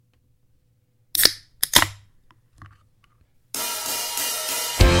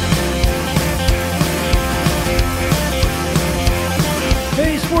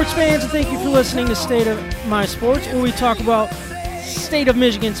sports fans, and thank you for listening to State of My Sports, where we talk about State of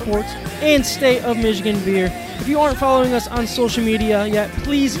Michigan sports and State of Michigan beer. If you aren't following us on social media yet,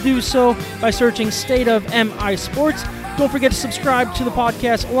 please do so by searching State of MI Sports. Don't forget to subscribe to the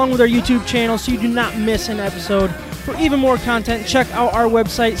podcast along with our YouTube channel so you do not miss an episode. For even more content, check out our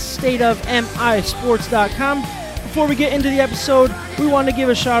website, stateofmisports.com. Before we get into the episode, we want to give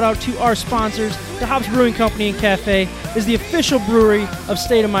a shout out to our sponsors. The Hops Brewing Company and Cafe is the official brewery of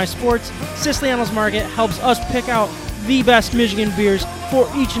State of My Sports. Siciliano's Market helps us pick out the best Michigan beers for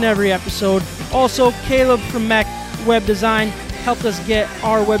each and every episode. Also, Caleb from Mac Web Design helped us get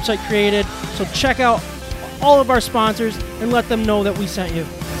our website created. So check out all of our sponsors and let them know that we sent you.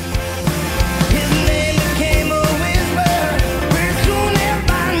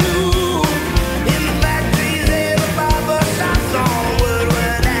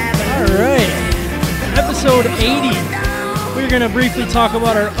 Episode 80. We're going to briefly talk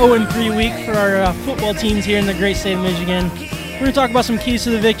about our 0-3 week for our football teams here in the great state of Michigan. We're going to talk about some keys to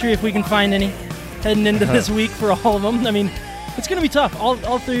the victory if we can find any heading into this week for all of them. I mean, it's going to be tough.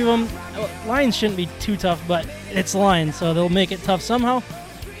 All three of them. Lions shouldn't be too tough, but it's Lions, so they'll make it tough somehow.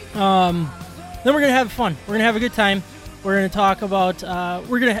 Then we're going to have fun. We're going to have a good time. We're going to talk about,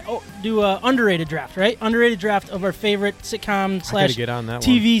 we're going to do an underrated draft, right? Underrated draft of our favorite sitcom /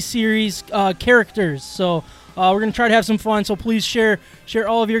 TV series characters. So we're going to try to have some fun. So please share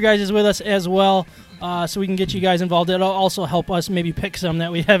all of your guys with us as well, so we can get you guys involved. It'll also help us maybe pick some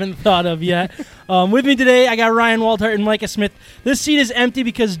that we haven't thought of yet. With me today, I got Ryan Waltart and Micah Smith. This seat is empty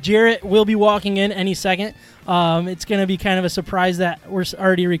because Jarrett will be walking in any second. It's going to be kind of a surprise that we're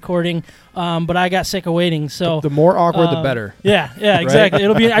already recording, but I got sick of waiting. So the more awkward, the better. Yeah, exactly. Right?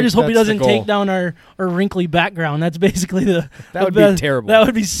 It'll be. I just hope he doesn't take down our wrinkly background. That's basically that would be terrible. That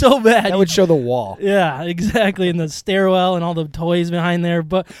would be so bad. That would show the wall. Yeah, exactly, and the stairwell and all the toys behind there.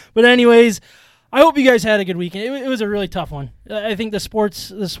 But anyways, I hope you guys had a good weekend. It was a really tough one. I think the sports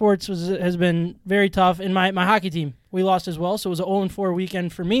has been very tough. And my hockey team, we lost as well, so it was an 0-4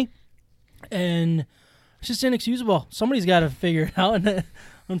 weekend for me, and it's just inexcusable. Somebody's got to figure it out. And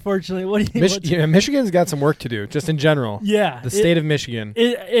unfortunately, what do you Michigan's got some work to do, just in general. Yeah, the state of Michigan.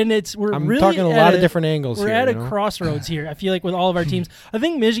 I'm really talking a lot of different angles. We're at a crossroads here. I feel like with all of our teams. I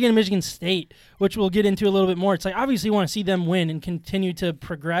think Michigan and Michigan State, which we'll get into a little bit more. It's like obviously you want to see them win and continue to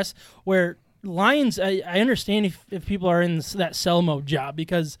progress. Where Lions, I understand if people are in that sell mode job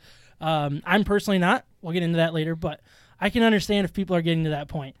because I'm personally not. We'll get into that later, but I can understand if people are getting to that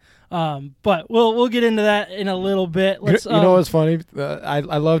point. But we'll get into that in a little bit. Let's. You know what's funny? I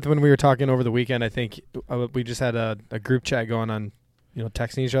loved when we were talking over the weekend. I think we just had a group chat going on,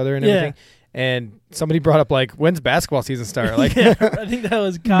 texting each other and everything. And somebody brought up when's basketball season start? I think that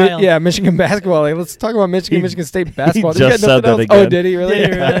was Kyle. Michigan basketball. Let's talk about Michigan State basketball. He just said that again. Oh, did he really?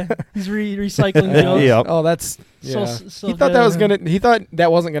 Yeah. He's recycling jokes. Yep. Oh, that's so he thought that was gonna. He thought that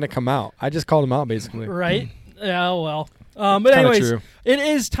wasn't gonna come out. I just called him out basically. Right. Yeah. Well. But anyways, true. It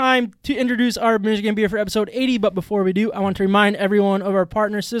is time to introduce our Michigan beer for episode 80. But before we do, I want to remind everyone of our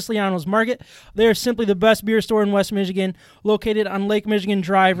partner, Siciliano's Market. They are simply the best beer store in West Michigan, located on Lake Michigan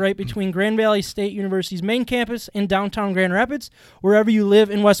Drive, right between Grand Valley State University's main campus and downtown Grand Rapids. Wherever you live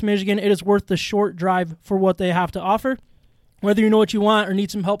in West Michigan, it is worth the short drive for what they have to offer. Whether you know what you want or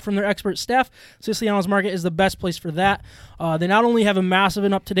need some help from their expert staff, Siciliano's Market is the best place for that. They not only have a massive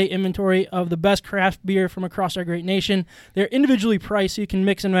and up-to-date inventory of the best craft beer from across our great nation, they're individually priced so you can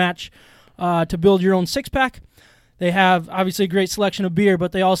mix and match to build your own six-pack. They have, obviously, a great selection of beer,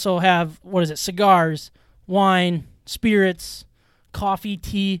 but they also have, cigars, wine, spirits, coffee,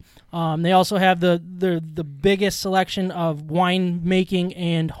 tea. They also have the biggest selection of wine making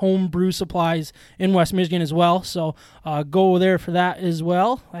and home brew supplies in West Michigan as well. So go there for that as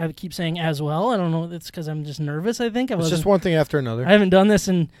well. I keep saying as well. I don't know. It's because I'm just nervous, I think. It's just one thing after another. I haven't done this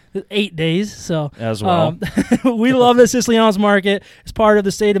in 8 days. So as well. We love the Siciliano's Market. It's part of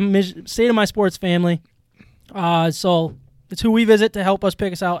the State of My Sports family. So it's who we visit to help us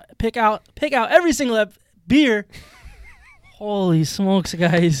pick out every single beer. Holy smokes,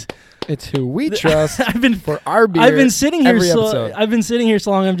 guys! It's who we trust. for our beer. I've been sitting here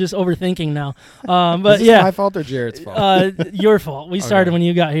so long. I'm just overthinking now. But is this my fault or Jared's fault? Your fault. We started when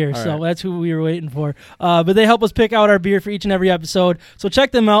you got here, so that's who we were waiting for. But they help us pick out our beer for each and every episode. So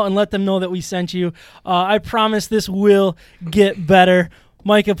check them out and let them know that we sent you. I promise this will get better.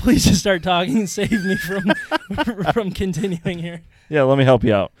 Micah, please just start talking and save me from continuing here. Yeah, let me help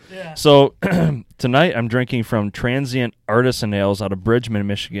you out. Yeah. So tonight I'm drinking from Transient Artisan Ales out of Bridgman,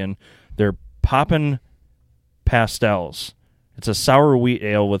 Michigan. They're Poppin' Pastels. It's a sour wheat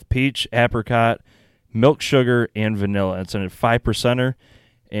ale with peach, apricot, milk sugar, and vanilla. It's a 5%er,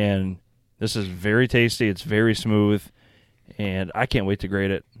 and this is very tasty. It's very smooth, and I can't wait to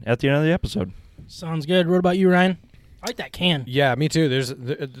grade it at the end of the episode. Sounds good. What about you, Ryan? I like that can. Yeah, me too.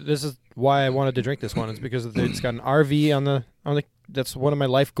 This is why I wanted to drink this one. Is because it's got an RV on the. That's one of my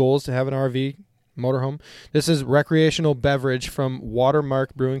life goals, to have an RV motorhome. This is recreational beverage from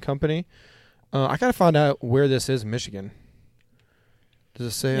Watermark Brewing Company. I gotta find out where this is in Michigan. Does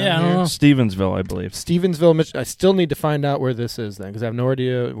it say? Yeah, on I don't here? know. Stevensville, I believe. Stevensville, Michigan. I still need to find out where this is then, because I have no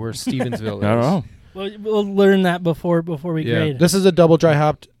idea where Stevensville is. I don't know. We'll learn that before we grade. This is a double dry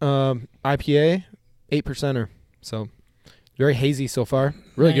hopped IPA, 8%er. So very hazy so far.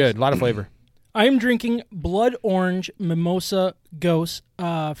 Really Nice. good. A lot of flavor. I'm drinking Blood Orange Mimosa Ghost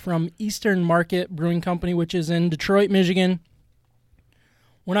from Eastern Market Brewing Company, which is in Detroit, Michigan.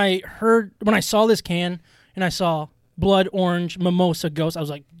 When I saw this can and I saw Blood Orange Mimosa Ghost, I was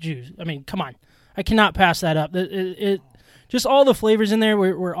like, "Jeez, I mean, come on, I cannot pass that up." It just all the flavors in there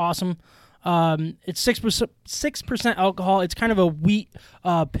were awesome. It's 6% alcohol. It's kind of a wheat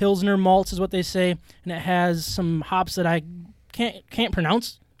pilsner malt, is what they say, and it has some hops that I can't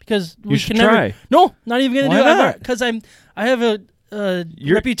pronounce because we should can try. never. No, not even gonna Why do it not? because I have a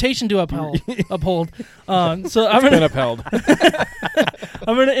reputation to uphold. So I'm Been gonna upheld.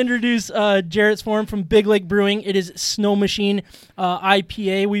 introduce Jarrett's Form from Big Lake Brewing. It is Snow Machine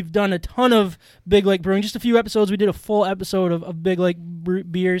IPA. We've done a ton of Big Lake Brewing. Just a few episodes. We did a full episode of Big Lake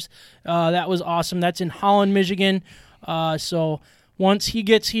beers. That was awesome. That's in Holland, Michigan. So once he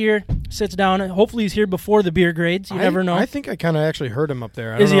gets here, sits down, hopefully he's here before the beer grades. You never know. I think I kind of actually heard him up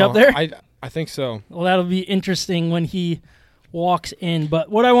there. Is he up there? I think so. Well, that'll be interesting when he walks in. But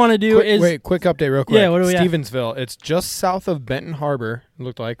what I want to do is... Wait, quick update real quick. Yeah, what do we have? Stevensville. It's just south of Benton Harbor, it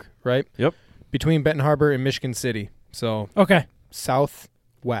looked like, right? Yep. Between Benton Harbor and Michigan City. So Okay.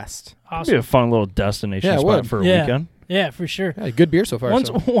 southwest. It'd be Awesome. a fun little destination Yeah, it spot would. for a Yeah. weekend. Yeah, for sure. Yeah, good beer so far.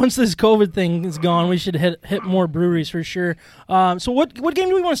 Once this COVID thing is gone, we should hit more breweries for sure. So what game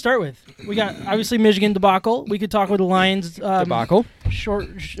do we want to start with? We got obviously Michigan debacle. We could talk with the Lions Debacle. short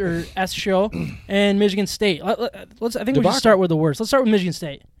or S show and Michigan State. Let's. I think we Debacle. should start with the worst. Let's start with Michigan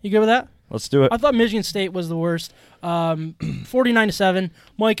State. You good with that? Let's do it. I thought Michigan State was the worst. 49-7.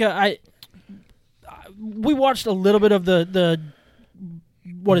 Micah, we watched a little bit of the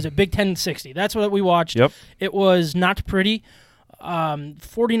what is it, Big Ten 60. That's what we watched. Yep. It was not pretty.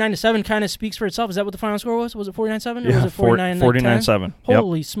 49-7 kind of speaks for itself. Is that what the final score was? Was it 49-7 or was it 49-7. Yep.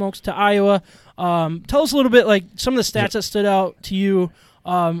 Holy smokes, to Iowa. Tell us a little bit, like, some of the stats that stood out to you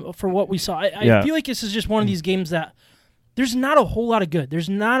for what we saw. I feel like this is just one of these games that there's not a whole lot of good. There's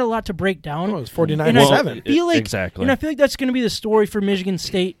not a lot to break down. Oh, it was And I 49-7. feel like, Exactly. and I feel like that's going to be the story for Michigan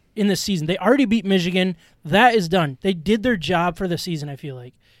State in this season. They already beat Michigan. That is done. They did their job for the season, I feel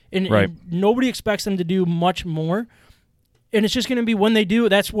like. And nobody expects them to do much more. And it's just going to be when they do,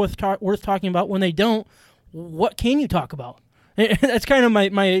 that's worth talking about. When they don't, what can you talk about? That's kind of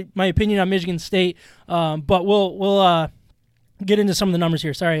my opinion on Michigan State. But we'll get into some of the numbers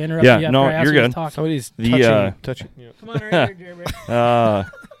here. Sorry, I interrupted you. Yeah, after no, I asked you're you to good. talk. Somebody's The, touching. Yeah. Come on right here, Jarrett.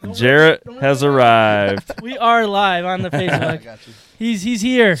 Jarrett has arrived. We are live on the Facebook. got you. He's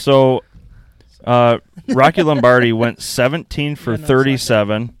here. So, Rocky Lombardi went 17 for Yeah, no,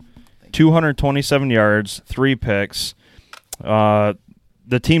 37, 227 yards, 3 picks.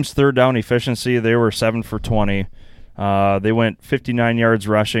 The team's third down efficiency, they were 7 for 20. They went 59 yards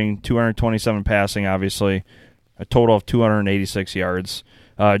rushing, 227 passing, obviously, a total of 286 yards.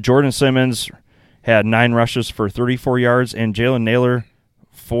 Jordan Simmons had 9 rushes for 34 yards, and Jalen Naylor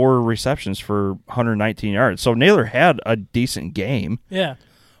 4 receptions for 119 yards. So Naylor had a decent game. Yeah.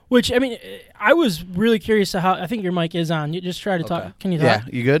 Which, I mean, I was really curious to how. I think your mic is on. You just try to talk. Okay. Can you Yeah,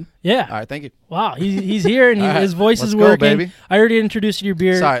 talk? you good? Yeah. All right, thank you. Wow. He's here and All right, his voice let's is go, working. baby. I already introduced your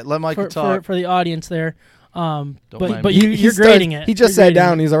beer. Sorry, let Mike talk. for the audience there. mind But me. you're grading it. He just You're sat grading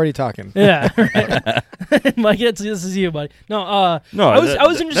down. it. He's already talking. Yeah. Right. Mike, this is you, buddy. No. No, I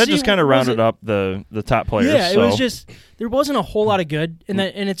was interested. that just kind of was rounded it- up the top players. Yeah, it so. was just there wasn't a whole lot of good, and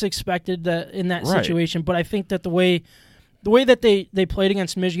it's expected that in that Right. situation. But I think that the way that they played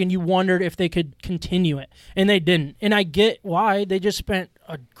against Michigan, you wondered if they could continue it, and they didn't. And I get why. They just spent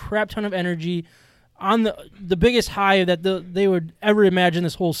a crap ton of energy on the biggest high that they would ever imagine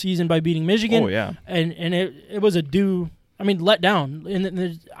this whole season by beating Michigan. Oh, yeah. and it was let down,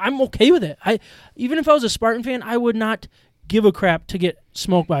 and I'm okay with it. Even if I was a Spartan fan, I would not give a crap to get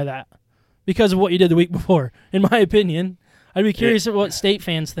smoked by that because of what you did the week before. In my opinion, I'd be curious of what State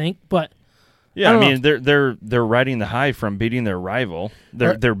fans think, but. Yeah, I I don't mean they're riding the high from beating their rival,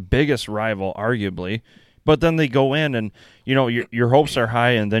 their biggest rival, arguably. But then they go in and your hopes are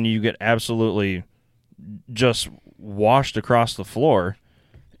high, and then you get absolutely just washed across the floor.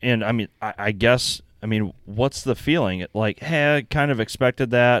 And I mean, I guess, what's the feeling? Like, hey, I kind of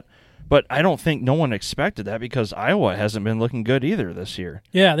expected that. But I don't think no one expected that because Iowa hasn't been looking good either this year.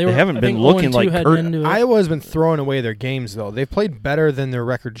 Yeah, they haven't been looking like Iowa has been throwing away their games, though. They've played better than their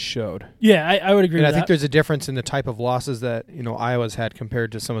record showed. Yeah, I would agree with that. And I think there's a difference in the type of losses that Iowa's had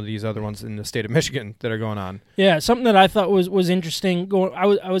compared to some of these other ones in the state of Michigan that are going on. Yeah, something that I thought was interesting. I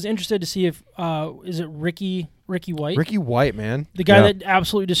was interested to see if is it Ricky White? Ricky White, man, the guy that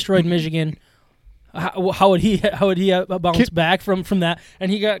absolutely destroyed Michigan. How would he bounce back from that?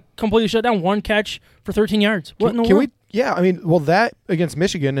 And he got completely shut down. One catch for 13 yards. What in the world? Yeah, that against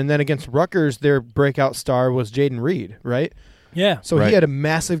Michigan, and then against Rutgers, their breakout star was Jaden Reed, right? Yeah. So he had a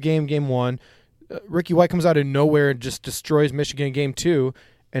massive game one. Ricky White comes out of nowhere and just destroys Michigan in game 2,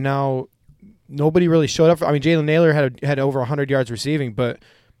 and now nobody really showed up. Jalen Naylor had over 100 yards receiving, but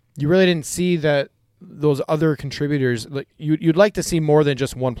you really didn't see that. Those other contributors, like you'd like to see more than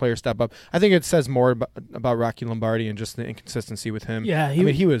just one player step up. I think it says more about Rocky Lombardi and just the inconsistency with him. Yeah,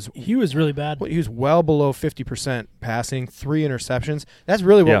 he was really bad. He was well below 50% passing, 3 interceptions. That's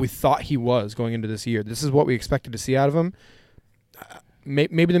really what we thought he was going into this year. This is what we expected to see out of him.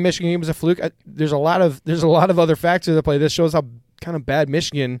 Maybe the Michigan game was a fluke. There's a lot of other factors that play. This shows how kind of bad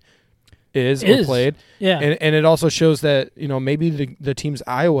Michigan is played. Yeah. And it also shows that, maybe the teams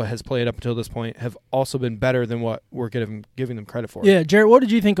Iowa has played up until this point have also been better than what we're giving them credit for. Yeah, Jarrett, what did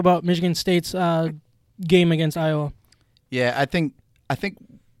you think about Michigan State's game against Iowa? Yeah, I think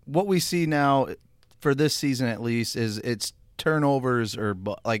what we see now for this season at least is it's turnovers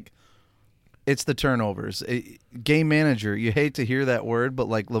it's the turnovers. Game manager, you hate to hear that word, but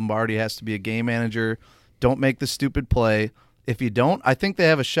Lombardi has to be a game manager. Don't make the stupid play. If you don't, I think they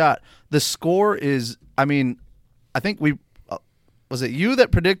have a shot. The score is, I think was it you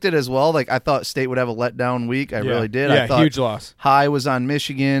that predicted as well? I thought State would have a letdown week. I really did. Yeah, I thought huge loss. High was on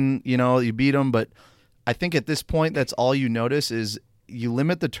Michigan. You beat them, but I think at this point, that's all you notice is you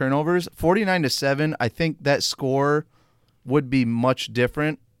limit the turnovers. 49-7, I think that score would be much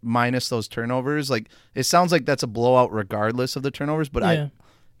different minus those turnovers. It sounds like that's a blowout regardless of the turnovers, but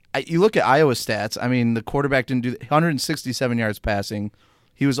you look at Iowa's stats. The quarterback didn't do 167 yards passing.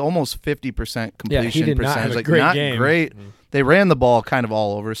 He was almost 50% completion he did percentage. not have a great great game. Great. Mm-hmm. They ran the ball kind of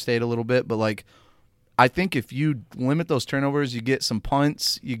all over State a little bit, but I think if you limit those turnovers, you get some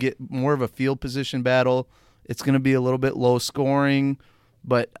punts, you get more of a field position battle. It's going to be a little bit low scoring,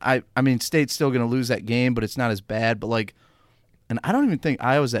 but State's still going to lose that game, but it's not as bad. But and I don't even think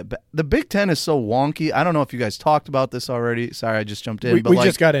Iowa's that bad. The Big Ten is so wonky. I don't know if you guys talked about this already. Sorry, I just jumped in. We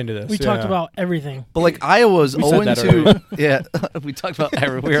just got into this. We talked about everything. But Iowa's 0-2. Yeah, we talked about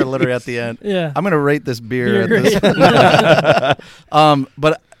we are literally at the end. Yeah, I'm going to rate this beer.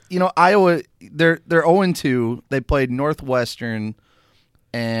 But Iowa, they're 0-2. They played Northwestern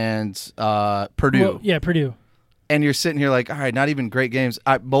and Purdue. Well, Purdue. And you're sitting here all right, not even great games.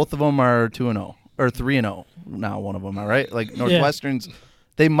 Both of them are 2-0 or 3-0. Now one of them, all right? Northwestern's,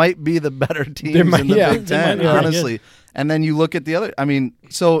 they might be the better teams in the Big Ten, honestly. And then you look at the other.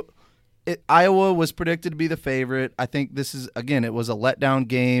 Iowa was predicted to be the favorite. I think this is, again, it was a letdown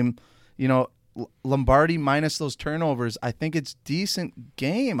game. Lombardi minus those turnovers, I think it's decent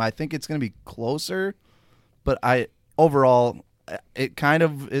game. I think it's going to be closer. But overall, it kind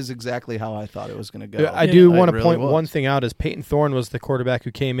of is exactly how I thought it was going to go. I do want to point one thing out is Peyton Thorne was the quarterback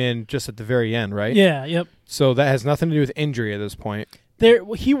who came in just at the very end, right? Yeah, yep. So that has nothing to do with injury at this point.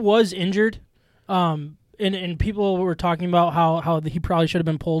 He was injured, and people were talking about how he probably should have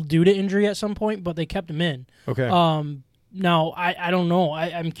been pulled due to injury at some point, but they kept him in. Okay. Now, I don't know.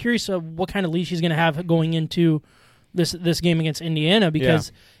 I'm curious of what kind of leash he's going to have going into this game against Indiana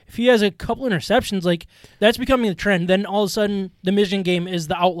because if he has a couple interceptions, that's becoming the trend. Then all of a sudden, the Michigan game is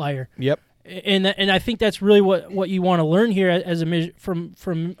the outlier. Yep. And I think that's really what you want to learn here as from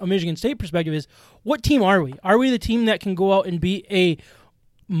a Michigan State perspective is what team are we? Are we the team that can go out and beat a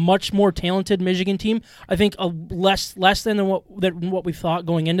much more talented Michigan team? I think less than what we thought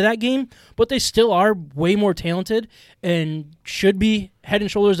going into that game, but they still are way more talented and should be head and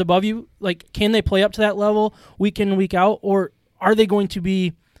shoulders above you. Can they play up to that level week in and week out, or are they going to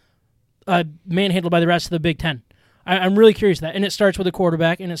be manhandled by the rest of the Big Ten? I'm really curious of that, and it starts with a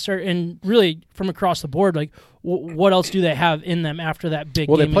quarterback, and really from across the board. What else do they have in them after that big?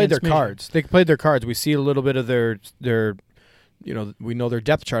 Well, game they played their Michigan? cards. They played their cards. We see a little bit of their. We know their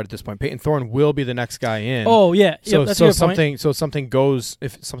depth chart at this point. Peyton Thorne will be the next guy in. Oh yeah, so that's a good something. point. So something goes.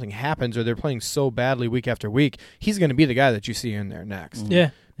 If something happens, or they're playing so badly week after week, he's going to be the guy that you see in there next.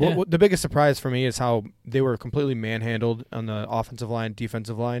 Yeah. Yeah. The biggest surprise for me is how they were completely manhandled on the offensive line,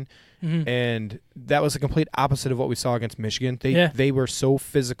 defensive line, and that was the complete opposite of what we saw against Michigan. They were so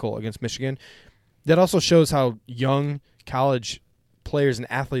physical against Michigan. That also shows how young college players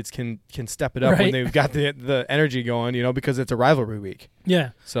and athletes can step it up when they've got the energy going, because it's a rivalry week.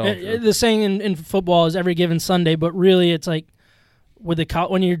 Yeah. So the saying in football is every given Sunday, but really it's like with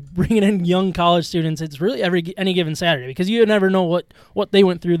when you're bringing in young college students, it's really any given Saturday because you never know what they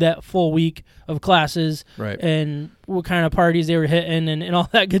went through that full week of classes and what kind of parties they were hitting and all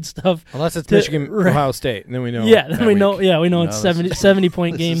that good stuff. Unless it's Michigan, Ohio State, and then we know. Yeah, then we know. Yeah, we know it's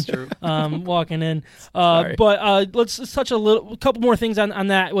 70-point game. Walking in. But let's touch a couple more things on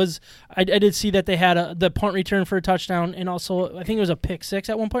that. I did see that they had the punt return for a touchdown, and also I think it was a pick six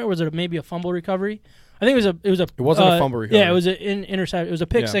at one point, or was it maybe a fumble recovery? I think it was a. It wasn't a fumble recovery. Yeah, it was an intercept. It was a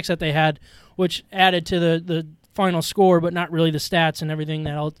pick six that they had, which added to the final score, but not really the stats and everything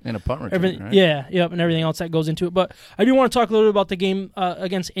that else. And a punt return, right? Yeah, and everything else that goes into it. But I do want to talk a little bit about the game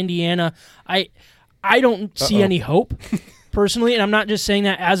against Indiana. I don't see any hope. Personally, and I'm not just saying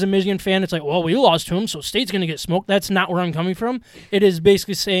that as a Michigan fan, it's like, well, we lost to them, so State's going to get smoked. That's not where I'm coming from. It is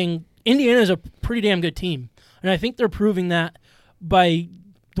basically saying Indiana is a pretty damn good team. And I think they're proving that by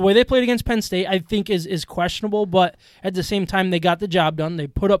the way they played against Penn State, I think is questionable, but at the same time, they got the job done. They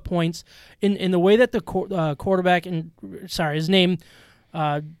put up points. In the way that the quarterback, his name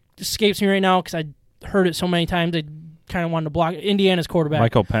escapes me right now because I heard it so many times, I kind of wanted to block it. Indiana's quarterback.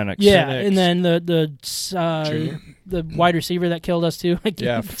 Michael Penix. Yeah, and then the wide receiver that killed us too.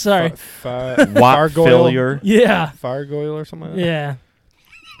 Yeah, sorry. Fargoyle. Yeah. Fargoyle or something like that? Yeah.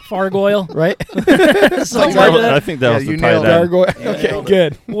 Fargoyle. Right? Something like that. I think that was the you tight nailed end. Gargoyle. Okay,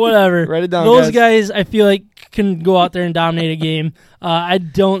 good. Whatever. Write it down, Those guys, I feel like, can go out there and dominate a game. I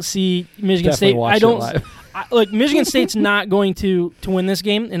don't see Michigan Definitely State. watch I it don't. live. Look, Michigan State's not going to win this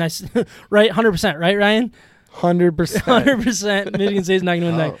game, and right, 100%, right, Ryan? 100%. 100%. Michigan State's not going to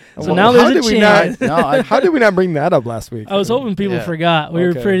win that. So now there's a chance. How did we not bring that up last week? I was hoping people forgot. We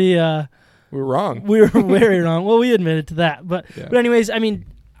were pretty. We were wrong. We were very wrong. Well, we admitted to that, but anyways, I mean,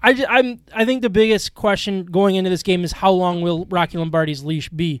 I think the biggest question going into this game is how long will Rocky Lombardi's leash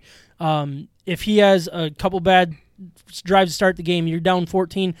be? If he has a couple bad drives to start the game, you're down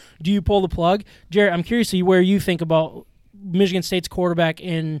 14. Do you pull the plug, Jared? I'm curious to see where you think about Michigan State's quarterback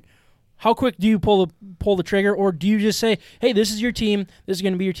and how quick do you pull the trigger, or do you just say, "Hey, this is your team. This is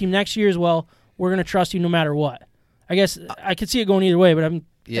going to be your team next year as well. We're going to trust you no matter what." I guess I could see it going either way, but I'm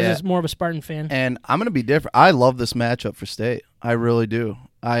as more of a Spartan fan. And I'm going to be different. I love this matchup for State. I really do.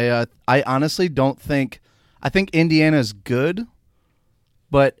 I honestly don't think – I think Indiana's good,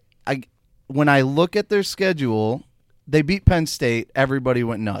 but when I look at their schedule, they beat Penn State. Everybody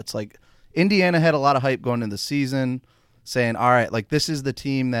went nuts. Like, Indiana had a lot of hype going into the season saying, all right, like, this is the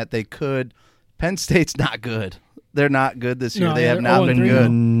team that they could – Penn State's not good. They're not good this year. They have not been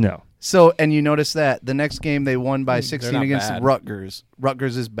good. No. So, and you notice that the next game they won by 16 against bad. Rutgers.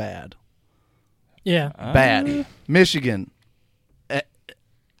 Rutgers is bad. Yeah. Bad. Michigan.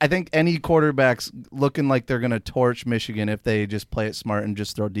 I think any quarterback's looking like they're going to torch Michigan if they just play it smart and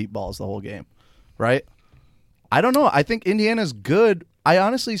just throw deep balls the whole game, right? I don't know. I think Indiana's good. I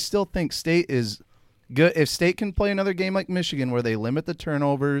honestly still think State is good. If State can play another game like Michigan where they limit the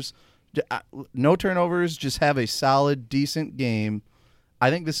turnovers, no turnovers, just have a solid, decent game, I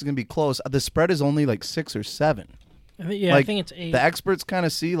think this is going to be close. The spread is only like 6 or 7. I think it's 8. The experts kind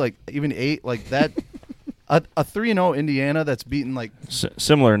of see like even 8 like that. A 3-0 Indiana that's beaten like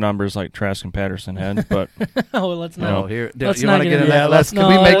similar numbers like Trask and Patterson had, but let's not. here. Let's you not want to get get into into that. that? Can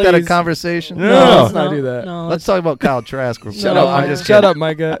we make that a please. conversation? No, let's not do that. No, Let's talk about Kyle Trask. Shut up,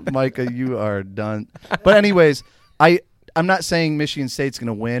 Micah. Micah, you are done. But anyways, I'm not saying Michigan State's going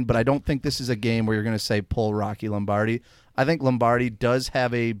to win, but I don't think this is a game where you're going to say pull Rocky Lombardi. I think Lombardi does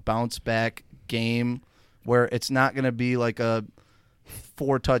have a bounce back game where it's not going to be like a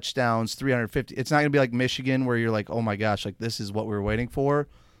 4 touchdowns, 350. It's not going to be like Michigan where you're like, oh my gosh, like this is what we were waiting for.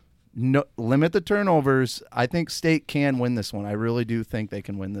 No, limit the turnovers. I think State can win this one. I really do think they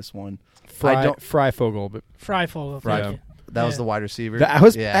can win this one. Freifogel, but Freifogel. Yeah. That was the wide receiver. That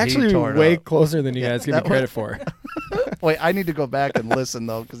was he actually tore it way up. closer than you guys give me credit for. Wait, I need to go back and listen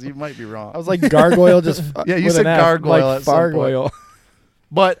though because you might be wrong. I was like gargoyle, just Yeah, you with said an F, gargoyle like at some point. Fargoyle.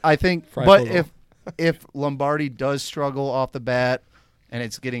 But I think, Freifogel. if Lombardi does struggle off the bat and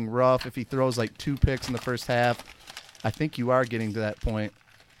it's getting rough, if he throws like 2 picks in the first half, I think you are getting to that point.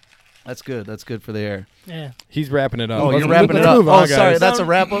 That's good. That's good for the air. Yeah. He's wrapping it up. Oh, you're Let's wrapping it move up. on, Oh, sorry, guys. that's a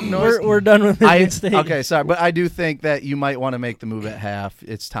wrap up noise. We're done with Michigan State. Okay, sorry, but I do think that you might want to make the move at half.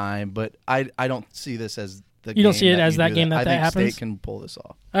 It's time, but I don't see this as the You don't game see it that as you that do game that I think happens? State can pull this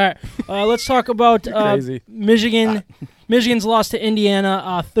off. All right, let's talk about Crazy. Michigan. Michigan's lost to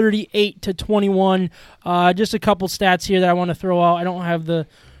Indiana 38-21. Just a couple stats here that I want to throw out. I don't have the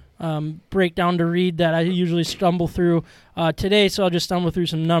breakdown to read that I usually stumble through today, so I'll just stumble through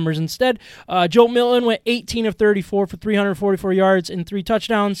some numbers instead. Joe Milton went 18 of 34 for 344 yards and 3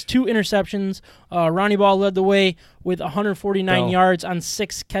 touchdowns, 2 interceptions. Ronnie Ball led the way with 149 Bell. yards on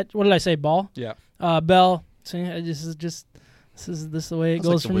 6 catch. What did I say? Ball? Yeah. Bell. See, this is the way it That's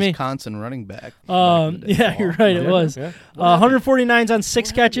goes like for the me. Wisconsin running back. back in the day. Yeah, you're right. It Yeah, was. yeah. 149s on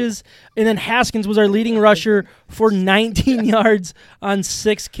 6 catches, and then Haskins was our leading rusher for 19 yards on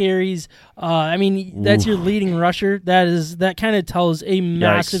 6 carries. I mean, that's your leading rusher. That kind of tells a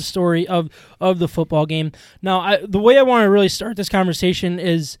massive story of the football game. Now, the way I want to really start this conversation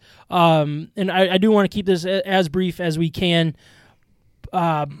is, and I do want to keep this as brief as we can, but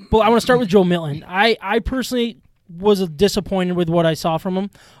I want to start with Joe Milton. I personally was disappointed with what I saw from him.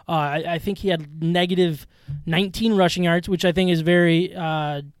 I think he had negative 19 rushing yards, which I think is very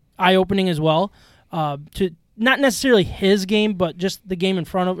eye-opening as well. To not necessarily his game, but just the game in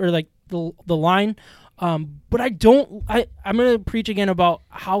front of, or like the line. But I'm going to preach again about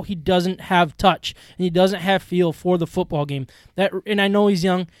how he doesn't have touch and he doesn't have feel for the football game. And I know he's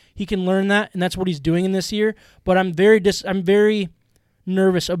young; he can learn that, and that's what he's doing in this year. But I'm very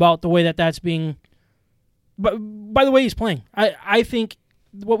nervous about the way that's being. But by the way he's playing, I think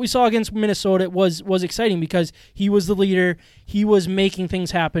what we saw against Minnesota was exciting because he was the leader. He was making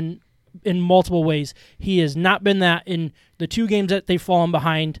things happen in multiple ways. He has not been that in the 2 games that they've fallen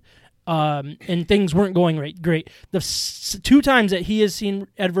behind, and things weren't going great. The 2 times that he has seen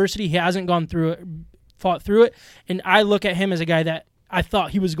adversity, he hasn't gone through it, fought through it, and I look at him as a guy that I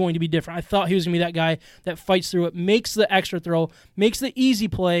thought he was going to be different. I thought he was going to be that guy that fights through it, makes the extra throw, makes the easy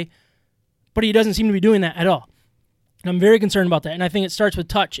play, but he doesn't seem to be doing that at all. And I'm very concerned about that. And I think it starts with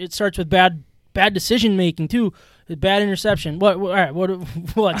touch. It starts with bad decision making too. Bad interception. All right, what's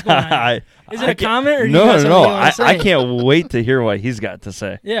going on? Is it a comment or do you got something you want to say? I can't wait to hear what he's got to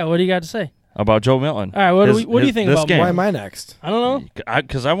say Yeah, what do you got to say? about Joe Milton. All right, what do you think this about game? Why am I next? I don't know.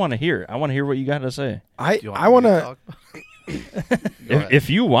 Because I want to hear. I want to hear what you got to say. I Do you want me to. talk? Go ahead. If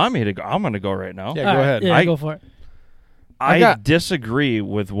you want me to go, I'm going to go right now. Yeah, All go right, ahead. Yeah, go for it. I disagree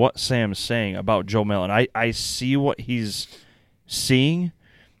with what Sam's saying about Joe Milton. I see what he's seeing.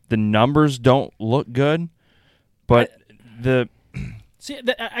 The numbers don't look good, but See,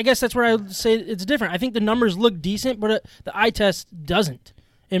 I guess that's where I would say it's different. I think the numbers look decent, but the eye test doesn't,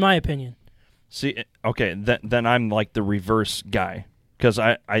 in my opinion. Okay, then I'm like the reverse guy because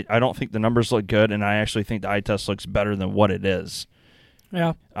I don't think the numbers look good, and I actually think the eye test looks better than what it is.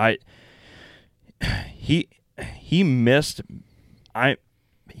 Yeah. He missed.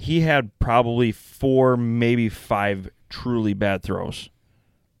 He had probably 4, maybe 5 truly bad throws.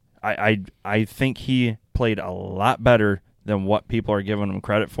 I think he played a lot better than what people are giving him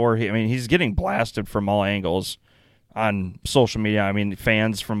credit for. He's getting blasted from all angles on social media. I mean,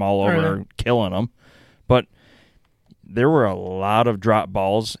 fans from all over are killing him. But there were a lot of drop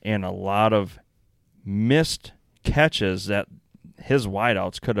balls and a lot of missed catches that his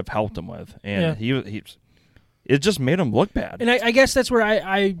wideouts could have helped him with. And it just made him look bad. And I guess that's where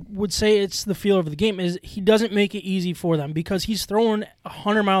I would say it's the feel of the game is he doesn't make it easy for them because he's throwing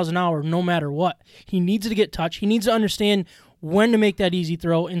 100 miles an hour no matter what. He needs to get touch. He needs to understand when to make that easy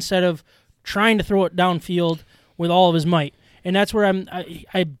throw instead of trying to throw it downfield with all of his might. And that's where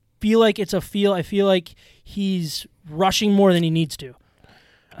I feel like it's a feel. I feel like he's rushing more than he needs to.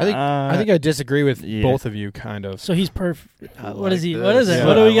 I think I disagree with both of you, kind of. So he's perfect. What is he? This. What is it? Yeah.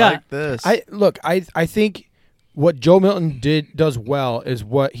 What do we got? Like this. I think what Joe Milton does well is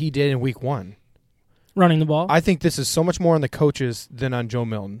what he did in week 1. Running the ball. I think this is so much more on the coaches than on Joe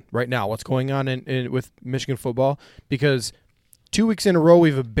Milton right now. What's going on with Michigan football? Because 2 weeks in a row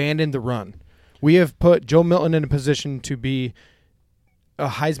we've abandoned the run. We have put Joe Milton in a position to be a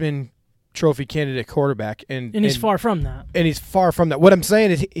Heisman Trophy candidate quarterback, and he's far from that. And he's far from that. What I'm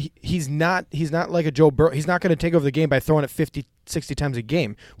saying is he's not like a Joe Burrow. He's not going to take over the game by throwing it 50, 60 times a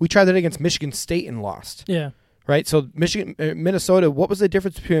game. We tried that against Michigan State and lost. Yeah. Right? So Minnesota, what was the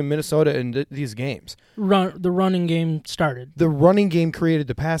difference between Minnesota and these games? The running game started. The running game created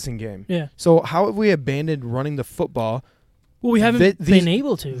the passing game. Yeah. So how have we abandoned running the football? Well, we haven't been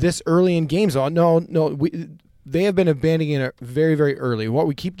able to. This early in games. They have been abandoning it very, very early. What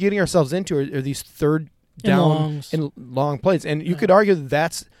we keep getting ourselves into are these third down and long plays. And you could argue that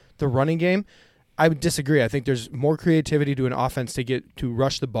that's the running game. I would disagree. I think there's more creativity to an offense to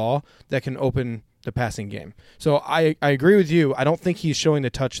rush the ball that can open the passing game. So I agree with you. I don't think he's showing the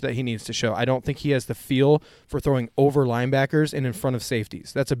touch that he needs to show. I don't think he has the feel for throwing over linebackers and in front of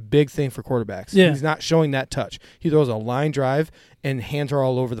safeties. That's a big thing for quarterbacks. Yeah. He's not showing that touch. He throws a line drive and hands are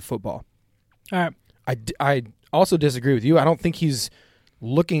all over the football. All right. I also disagree with you. I don't think he's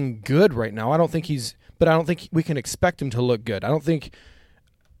looking good right now. I don't think we can expect him to look good. I don't think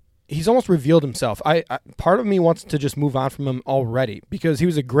he's almost revealed himself. Part of me wants to just move on from him already because he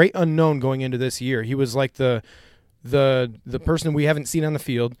was a great unknown going into this year. He was like the person we haven't seen on the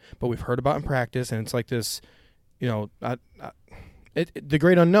field, but we've heard about in practice, and it's like this, the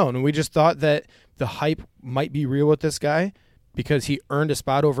great unknown. And we just thought that the hype might be real with this guy because he earned a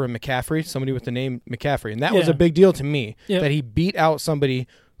spot over McCaffrey, somebody with the name McCaffrey, and that was a big deal to me that he beat out somebody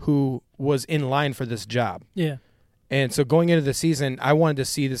who was in line for this job. Yeah. And so going into the season, I wanted to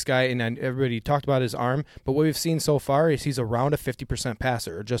see this guy, and everybody talked about his arm, but what we've seen so far is he's around a 50%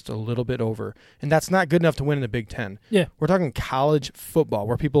 passer, or just a little bit over. And that's not good enough to win in the Big Ten. Yeah. We're talking college football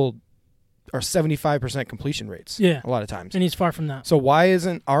where people are 75% completion rates a lot of times. And he's far from that. So why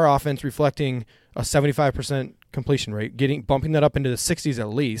isn't our offense reflecting a 75% completion rate, bumping that up into the 60s at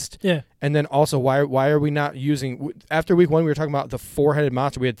least? Yeah. And then also why are we not using – after week 1 we were talking about the four-headed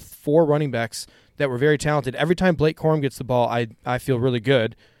monster. We had 4 running backs that were very talented. Every time Blake Corum gets the ball, I feel really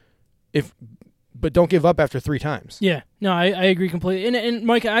good. But don't give up after 3 times. Yeah, no, I agree completely. And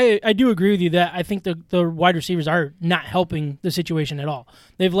Mike, I do agree with you that I think the wide receivers are not helping the situation at all.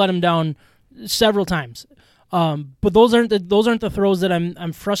 They've let him down several times. But those aren't the throws that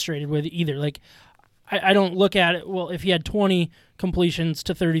I'm frustrated with either. Like I don't look at it, well, if he had 20 completions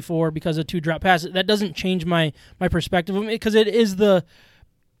to 34 because of 2 drop passes, that doesn't change my perspective of it because it is the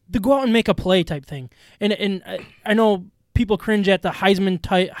go out and make a play type thing. And I know people cringe at the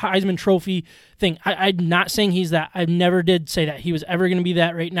Heisman Trophy thing. I'm not saying he's that. I never did say that he was ever going to be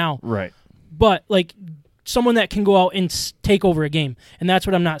that right now. Right. But like someone that can go out and take over a game, and that's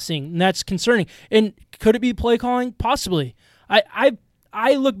what I'm not seeing, and that's concerning. And could it be play calling? Possibly.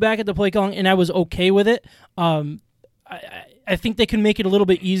 I look back at the play calling and I was okay with it. I think they can make it a little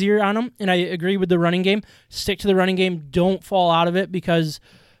bit easier on them, and I agree with the running game. Stick to the running game. Don't fall out of it because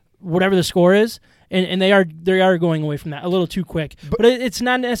whatever the score is, and they are going away from that a little too quick. But it's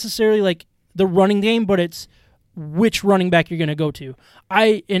not necessarily like the running game, but it's which running back you're going to go to.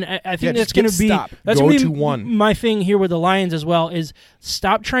 I think that's going to be that's go gonna to be one. My thing here with the Lions as well is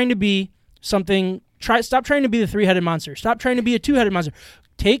stop trying to be something. Stop trying to be the 3-headed monster. Stop trying to be a 2-headed monster.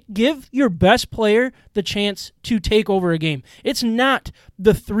 Give your best player the chance to take over a game. It's not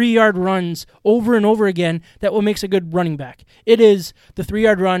the 3-yard runs over and over again that what makes a good running back. It is the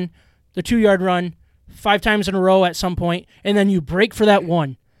 3-yard run, the 2-yard run, 5 times in a row at some point, and then you break for that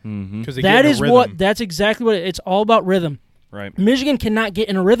one. Mm-hmm. That's exactly what it's all about, rhythm. Right. Michigan cannot get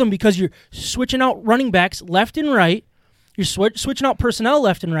in a rhythm because you're switching out running backs left and right. You're switching out personnel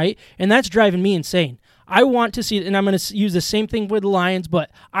left and right, and that's driving me insane. I want to see, and I'm going to use the same thing with the Lions,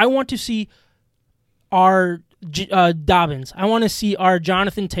 but I want to see our Dobbins. I want to see our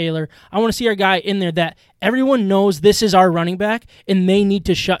Jonathan Taylor. I want to see our guy in there that everyone knows this is our running back, and they need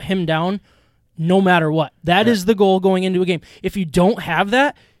to shut him down no matter what. That is the goal going into a game. If you don't have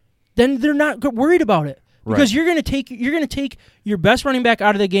that, then they're not worried about it. Because you're going to take your best running back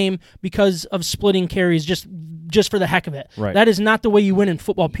out of the game because of splitting carries just for the heck of it. Right. That is not the way you win in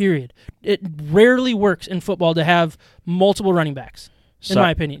football, period. It rarely works in football to have multiple running backs, in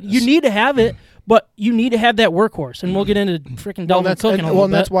my opinion. You need to have it, but you need to have that workhouse, and we'll get into freaking Dalvin Cook in a little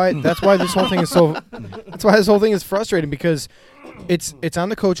bit. That's why this whole thing is so. That's why this whole thing is frustrating because it's on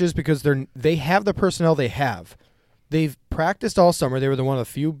the coaches because they have the personnel they have. They've practiced all summer. They were one of the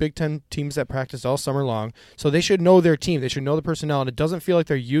few Big Ten teams that practiced all summer long. So they should know their team. They should know the personnel. And it doesn't feel like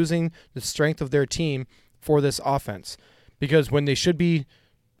they're using the strength of their team for this offense. Because when they should be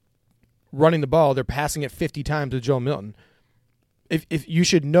running the ball, they're passing it 50 times with Joe Milton. If you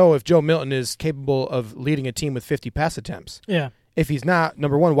should know if Joe Milton is capable of leading a team with 50 pass attempts. Yeah. If he's not,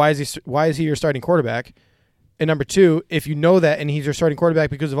 number one, why is he your starting quarterback? And number two, if you know that and he's your starting quarterback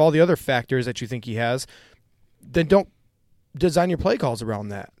because of all the other factors that you think he has, then don't design your play calls around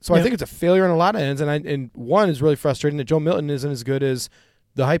that. So I think it's a failure on a lot of ends, and one is really frustrating that Joe Milton isn't as good as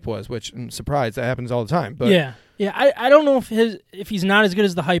the hype was, which I'm surprised that happens all the time. But yeah. I don't know if he's not as good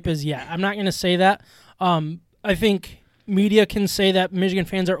as the hype is yet. I'm not going to say that. I think media can say that Michigan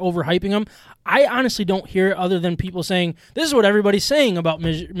fans are overhyping him. I honestly don't hear it other than people saying this is what everybody's saying about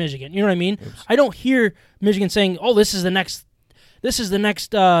Michigan. You know what I mean? Oops. I don't hear Michigan saying, "Oh, this is the next."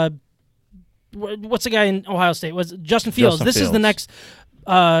 What's the guy in Ohio State? Was Justin Fields? This is the next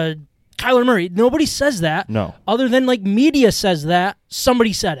Kyler Murray. Nobody says that. No. Other than like media says that,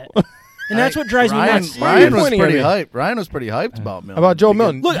 somebody said it. And that's what drives me Ryan, nuts. Ryan was Pointing at pretty me. hyped. Ryan was pretty hyped about Milton. About Joe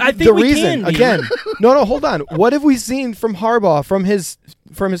Milton. Look, I think the we reason can be. again. No, hold on. What have we seen from Harbaugh from his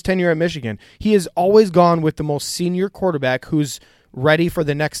tenure at Michigan? He has always gone with the most senior quarterback who's ready for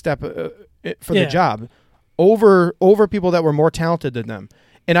the next step for the job, over people that were more talented than them.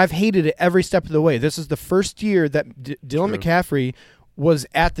 And I've hated it every step of the way. This is the first year that Dylan McCaffrey was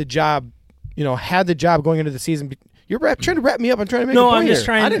at the job. Had the job going into the season. You're trying to wrap me up. I'm trying to make a No, point I'm just here.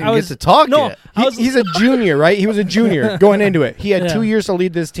 trying. I didn't I get was, to talk no, yet. He's a junior, right? He was a junior going into it. He had Yeah. 2 years to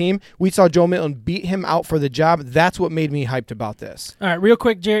lead this team. We saw Joe Milton beat him out for the job. That's what made me hyped about this. All right, real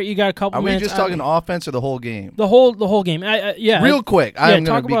quick, Jarrett, you got a couple Are we minutes. just talking offense or the whole game? the whole game? Yeah, Real quick. Yeah, I'm going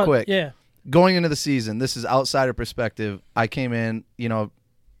talk to be about, quick. Yeah, Going into the season, this is outsider perspective. I came in,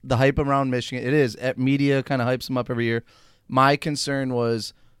 the hype around Michigan. It is. Media kind of hypes them up every year. My concern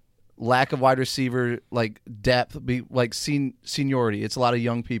was lack of wide receiver depth, seniority. It's a lot of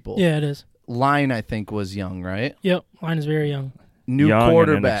young people. yeah, it is. Line, I think, was young, right? Yep, line is very young. New Young and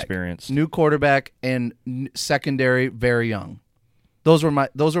quarterback, inexperienced. new quarterback, and secondary very young. Those were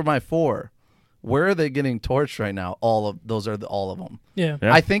my four. Where are they getting torched right now? All of them. Yeah.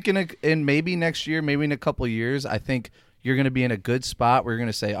 Yeah. I think in maybe next year, maybe in a couple of years, I think you're going to be in a good spot where you're going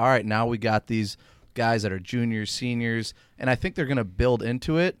to say, all right, now we got these guys that are juniors, seniors, and I think they're going to build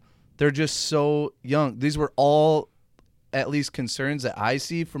into it. They're just so young. These were all at least concerns that I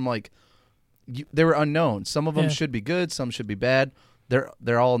see from they were unknown. Some of them should be good, some should be bad.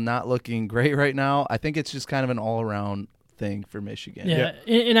 They're all not looking great right now. I think it's just kind of an all-around thing for Michigan. Yeah,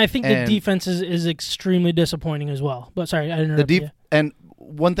 and I think the defense is extremely disappointing as well. But sorry, I interrupted you. And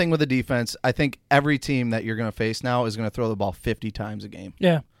one thing with the defense, I think every team that you're going to face now is going to throw the ball 50 times a game.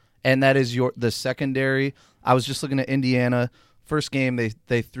 Yeah, And that is the secondary. I was just looking at Indiana. First game,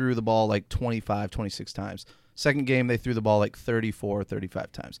 they threw the ball 25, 26 times. Second game, they threw the ball 34,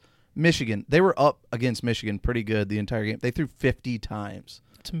 35 times. Michigan, they were up against Michigan pretty good the entire game. They threw 50 times.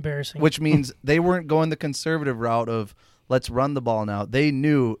 it's embarrassing. Which means they weren't going the conservative route of let's run the ball now. They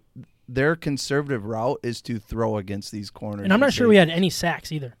knew their conservative route is to throw against these corners. and I'm not sure we had any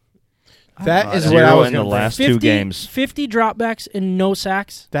sacks either. That is what Zero I was in the going to last 50, 2 games. 50 dropbacks and no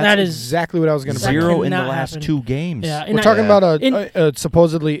sacks. That's That is exactly what I was going to That bring up. Zero in the cannot last happen. 2 games. Yeah, and We're talking about in- a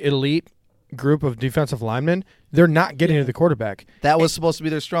supposedly elite group of defensive linemen. They're not getting to the quarterback. That was supposed to be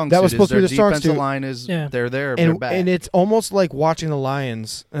their strong suit. That was supposed to be their their strong defensive suit. line is Yeah. they're there, they're back. And it's almost like watching the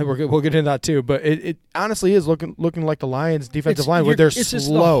Lions. And we'll get into that too. But it honestly is looking like the Lions' defensive line where they're it's just a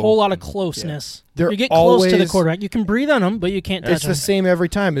slow. whole lot of closeness. They're You get close to the always- quarterback. You can breathe on them, but you can't touch It's the them. same every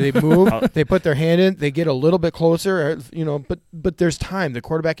time. They move, they put their hand in, they get a little bit closer, but there's time. The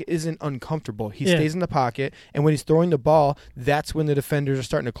quarterback isn't uncomfortable. He Yeah. stays in the pocket, and when he's throwing the ball, that's when the defenders are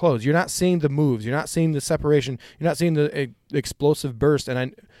starting to close. You're not seeing the moves. You're not seeing the separation. You're not seeing the explosive burst.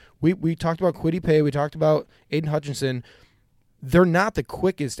 And we talked about Kwity Paye. We talked about Aiden Hutchinson. They're not the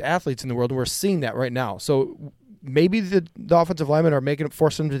quickest athletes in the world, and we're seeing that right now. So maybe the offensive linemen are making it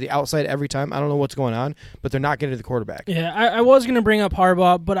force them to the outside every time. I don't know what's going on, but they're not getting to the quarterback. Yeah, I was going to bring up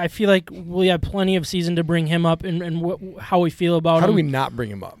Harbaugh, but I feel like we have plenty of season to bring him up and how we feel about How him. do we not bring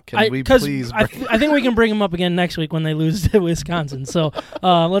him up? Can we 'cause please I think we can bring him up again next week when they lose to Wisconsin. So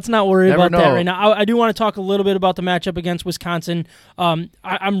let's not worry Never about that know. right now. I do want to talk a little bit about the matchup against Wisconsin.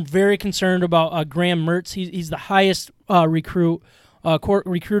 I'm very concerned about Graham Mertz. He's the highest recruited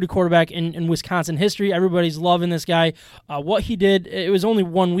quarterback in Wisconsin history. Everybody's loving this guy. What he did, it was only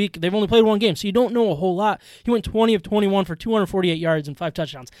 1 week. They've only played one game, so you don't know a whole lot. He went 20 of 21 for 248 yards and 5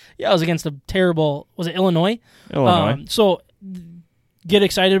 touchdowns. Yeah, it was against a terrible, was it Illinois? Illinois. So get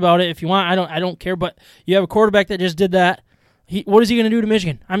excited about it if you want. I don't care, but you have a quarterback that just did that. What is he going to do to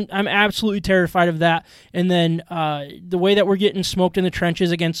Michigan? I'm absolutely terrified of that. And then the way that we're getting smoked in the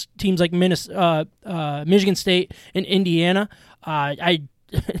trenches against teams like Michigan State and Indiana, I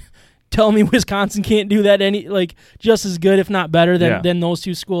tell me Wisconsin can't do that just as good, if not better, than those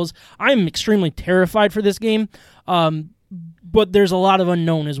two schools. I'm extremely terrified for this game. But there's a lot of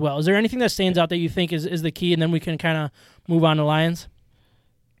unknown as well. Is there anything that stands out that you think is the key, and then we can kind of move on to Lions?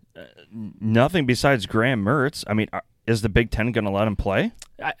 Nothing besides Graham Mertz. I mean, is the Big Ten going to let him play?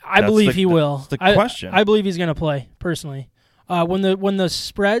 I believe he will. That's the question. I believe he's going to play, personally. When the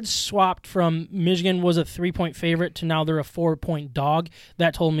spread swapped from Michigan was a 3-point favorite to now they're a 4-point dog,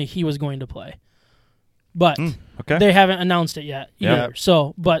 that told me he was going to play. But Okay. they haven't announced it yet either. Yeah.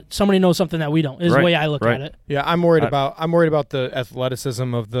 So, but somebody knows something that we don't. Is the Right, way I look right. at it. Yeah, I'm worried about the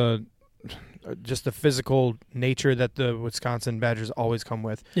athleticism of just the physical nature that the Wisconsin Badgers always come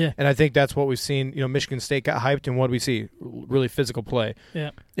with. Yeah. And I think that's what we've seen. Michigan State got hyped, and what do we see? Really physical play.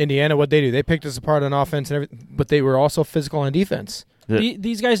 Yeah. Indiana, what they do? They picked us apart on offense and everything, but they were also physical on defense.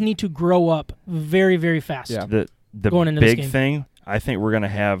 These guys need to grow up very, very fast. Yeah. The Going into this big game. thing I think we're going to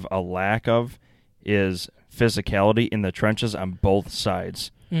have a lack of is physicality in the trenches on both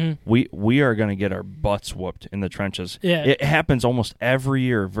sides. Mm-hmm. We are going to get our butts whooped in the trenches. Yeah. It happens almost every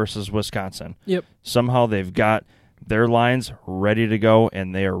year versus Wisconsin. Yep. Somehow they've got their lines ready to go,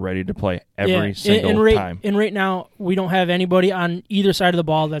 and they are ready to play every single time. And right now, we don't have anybody on either side of the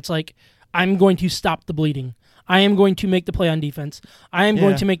ball that's like, I'm going to stop the bleeding. I am going to make the play on defense. I am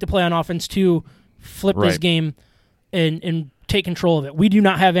going to make the play on offense to flip this Right. game and take control of it. We do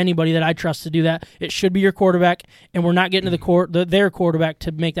not have anybody that I trust to do that. It should be your quarterback, and we're not getting to their quarterback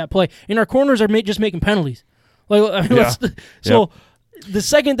to make that play. And our corners are just making penalties. Like, I mean, so the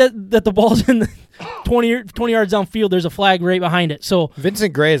second that the ball's in the 20 yards downfield, there's a flag right behind it. So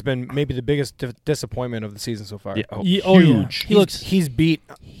Vincent Gray has been maybe the biggest disappointment of the season so far. Yeah, huge. huge. He's beat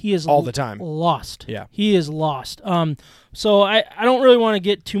He is all the time. Lost. Yeah. He is lost. So I don't really want to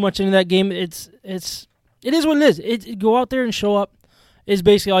get too much into that game. It is what it is. It go out there and show up is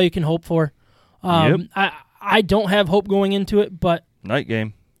basically all you can hope for. I don't have hope going into it, but Night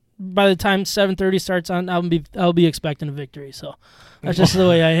game. by the time 7:30 starts on, I'll be expecting a victory. So that's just the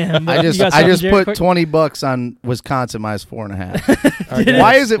way I am. But I you just got something, Jared, put quick? $20 on Wisconsin minus 4.5. All right,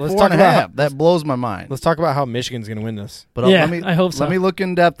 Why is it let's 4.5? talk about- That blows my mind. Let's talk about how Michigan's going to win this. But Yeah, let me, I hope so. Let me look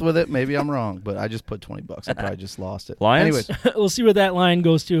in depth with it. Maybe I'm wrong, but I just put $20. I probably just lost it. Lions? Anyways, We'll see where that line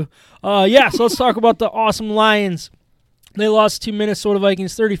goes to. So let's talk about the awesome Lions. They lost to Minnesota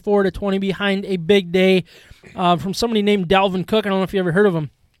Vikings 34-20 behind a big day from somebody named Dalvin Cook. I don't know if you ever heard of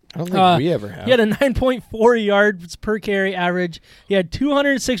him. I don't think we ever have. He had a 9.4 yards per carry average. He had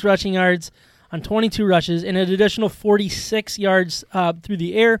 206 rushing yards on 22 rushes and an additional 46 yards through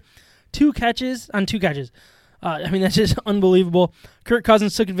the air. 2 catches on 2 catches. That's just unbelievable. Kirk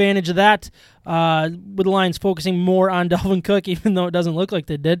Cousins took advantage of that with the Lions focusing more on Dalvin Cook, even though it doesn't look like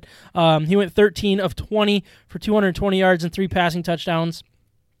they did. He went 13 of 20 for 220 yards and 3 passing touchdowns.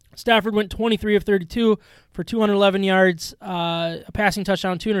 Stafford went 23 of 32 for 211 yards, a passing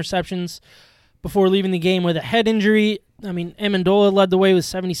touchdown, 2 interceptions before leaving the game with a head injury. Amendola led the way with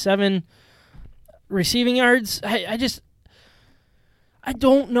 77 receiving yards. I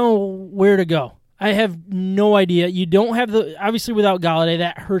don't know where to go. I have no idea. You don't have obviously without Galladay,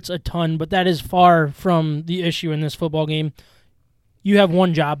 that hurts a ton, but that is far from the issue in this football game. You have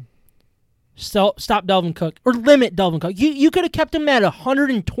one job. Stop Dalvin Cook or limit Dalvin Cook. You could have kept him at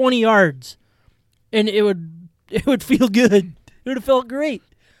 120 yards, and it would feel good. It would have felt great.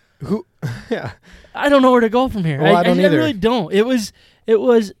 Yeah. I don't know where to go from here. Well, I don't either. I really don't. It was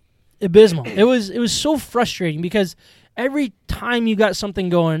abysmal. It was so frustrating because every time you got something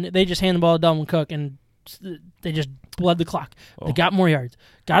going, they just hand the ball to Dalvin Cook and they just bled the clock. They got more yards,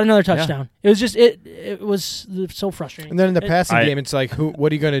 got another touchdown. It was just it was so frustrating. And then in the passing game, it's like,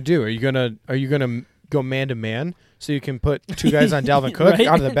 what are you going to do? Are you gonna go man to man so you can put 2 guys on Dalvin Cook Right?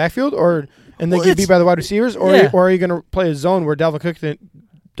 out of the backfield, and then get beat it's- by the wide receivers, or Yeah. or are you going to play a zone where Dalvin Cook then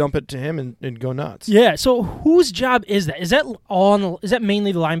dump it to him and go nuts? Yeah. So whose job is that? Is that is that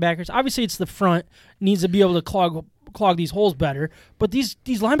mainly the linebackers? Obviously, it's the front needs to be able to clog these holes better. But these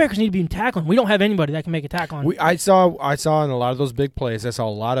linebackers need to be tackling. We don't have anybody that can make a tackle on. I saw in a lot of those big plays, I saw a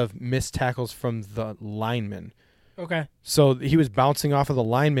lot of missed tackles from the linemen. Okay. So he was bouncing off of the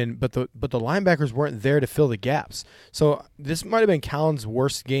linemen, but the linebackers weren't there to fill the gaps. So this might have been Collins'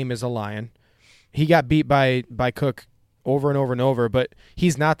 worst game as a Lion. He got beat by Cook over and over and over, but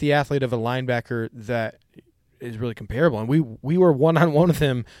he's not the athlete of a linebacker that is really comparable. And we were one-on-one with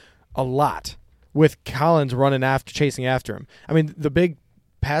him a lot, with Collins chasing after him. I mean, the big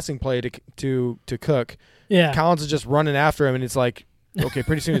passing play to Cook, Yeah. Collins is just running after him, and it's like, okay,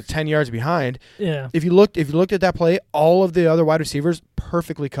 pretty soon it's 10 yards behind. Yeah. If you looked at that play, all of the other wide receivers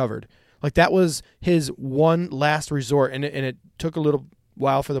perfectly covered. Like that was his one last resort, and it took a little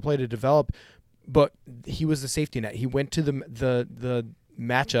while for the play to develop, but he was the safety net. He went to the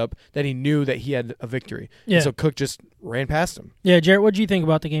matchup that he knew that he had a victory. Yeah. And so Cook just ran past him. Yeah, Jarrett, what do you think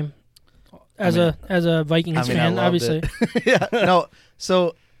about the game? As a Vikings fan, I loved obviously. it. Yeah. No.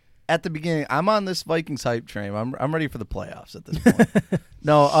 So at the beginning, I'm on this Vikings hype train. I'm ready for the playoffs at this point.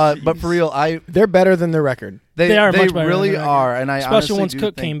 No, but for real, They're better than their record. They are much better really than their record. are, and I Especially honestly once do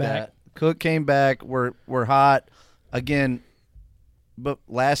Cook think came that. back. Cook came back. We're hot again. But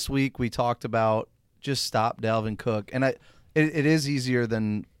last week we talked about just stop Dalvin Cook, and it is easier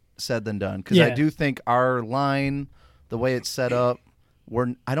than said than done because I Yeah. do think our line, the way it's set up,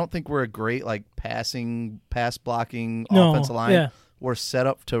 I don't think we're a great pass blocking offensive line. Yeah. We're set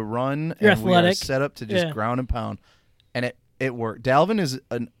up to run, You're and we are athletic. set up to just Yeah. ground and pound, and it worked. Dalvin is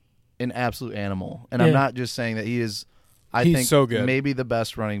an absolute animal, and Yeah. I'm not just saying that he is I He's think so good. maybe the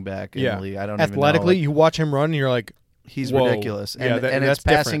best running back in Yeah. the league. I don't Athletically, even know. you watch him run, and you're like, He's whoa. ridiculous. Yeah, And, that- and that's it's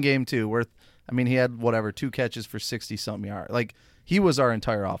passing different. game too. He had 2 catches for 60-something yards. Like, he was our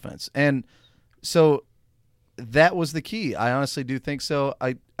entire offense. And so that was the key. I honestly do think so.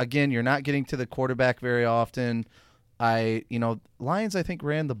 Again, you're not getting to the quarterback very often. Lions, I think,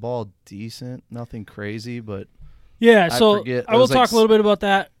 ran the ball decent. Nothing crazy, but Yeah, I so forget. I It will was like talk a little bit about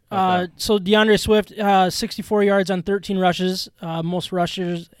that. Okay. So DeAndre Swift, 64 yards on 13 rushes, most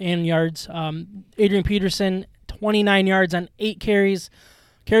rushes and yards. Adrian Peterson, 29 yards on 8 carries.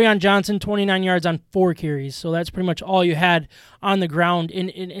 Kerryon Johnson, 29 yards on 4 carries. So that's pretty much all you had on the ground, and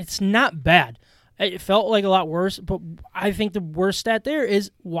it's not bad. It felt like a lot worse, but I think the worst stat there is,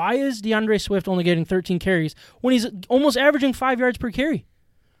 why is DeAndre Swift only getting 13 carries when he's almost averaging 5 yards per carry?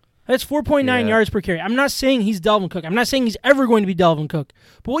 That's 4.9 Yeah. yards per carry. I'm not saying he's Dalvin Cook. I'm not saying he's ever going to be Dalvin Cook.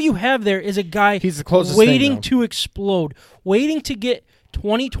 But what you have there is a guy He's the closest waiting thing, though. to explode, waiting to get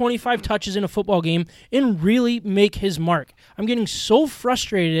 20, 25 touches in a football game and really make his mark. I'm getting so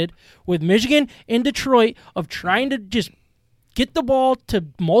frustrated with Michigan and Detroit of trying to just get the ball to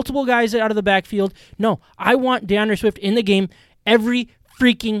multiple guys out of the backfield. No, I want DeAndre Swift in the game every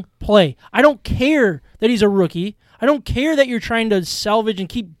freaking play. I don't care that he's a rookie. I don't care that you're trying to salvage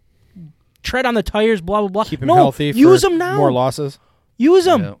and tread on the tires, blah, blah, blah. keep him no, healthy use for him now. more losses. Use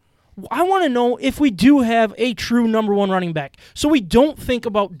him. Yeah. I want to know if we do have a true number 1 running back, so we don't think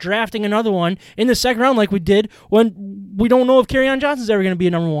about drafting another one in the second round like we did when we don't know if Kerryon Johnson's ever going to be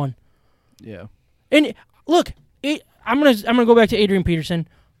a number 1. yeah. And look, I'm gonna go back to Adrian Peterson.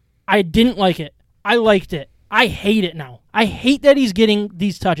 I didn't like it. I liked it. I hate it now. I hate that he's getting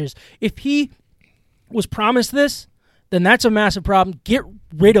these touches. If he was promised this, then that's a massive problem. Get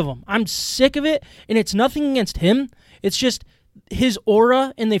rid of him. I'm sick of it, and it's nothing against him. It's just his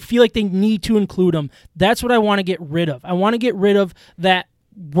aura, and they feel like they need to include him. That's what I want to get rid of. I want to get rid of that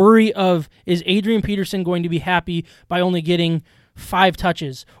worry of, is Adrian Peterson going to be happy by only getting 5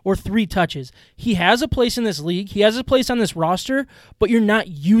 touches or 3 touches? He has a place in this league. He has a place on this roster, but you're not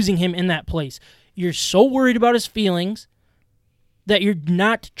using him in that place. You're so worried about his feelings that you're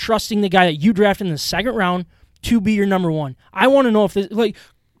not trusting the guy that you drafted in the second round to be your number 1. I want to know if this, like,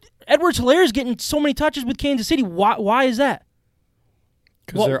 Edwards-Helaire is getting so many touches with Kansas City. Why is that?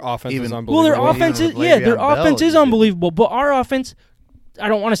 Because Well, their offense is even- unbelievable. Well, their Even offense is, with yeah, their Le'Veon offense Bell, is you did. unbelievable, but our offense, I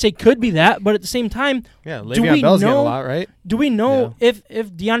don't want to say could be that, but at the same time, Yeah, do Le'Veon we Bell's getting a know- lot, right? do we know if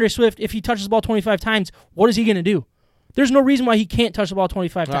DeAndre Swift, if he touches the ball 25 times, what is he going to do? There's no reason why he can't touch the ball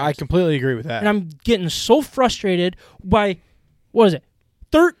 25 times. I completely agree with that. And I'm getting so frustrated by,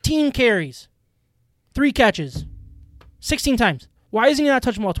 13 carries, 3 catches, 16 times. Why isn't he not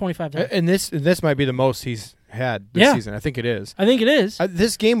touching the ball 25 times? And this might be the most he's had this Yeah. season. I think it is. I think it is.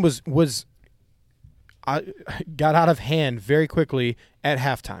 This game was got out of hand very quickly at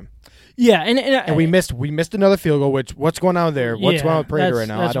halftime, Yeah, and we missed another field goal. Which what's going on there? What's Yeah, going on with Prater right that's-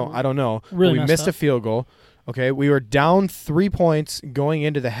 now? that's I don't know. really But we messed missed up. a field goal. Okay, we were down 3 points going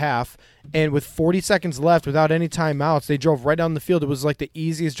into the half, and with 40 seconds left, without any timeouts, they drove right down the field. It was like the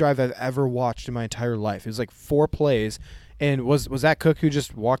easiest drive I've ever watched in my entire life. It was like 4 plays. And was that Cook who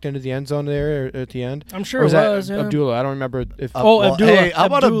just walked into the end zone there at the end? I'm sure Or it was that was. Yeah. Abdullah? I don't remember if. Abdullah. Hey, how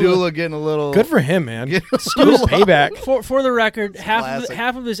about Abdullah. Abdullah getting a little? Good for him, man. Get a Stu's payback. For the record, half classic.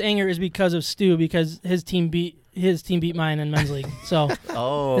 of this anger is because of Stu, because his team beat mine in men's league. So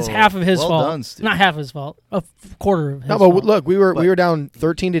Oh, it's half of his well fault. Done, Stu. Not half of his fault. Quarter of his No, fault. but look, we were down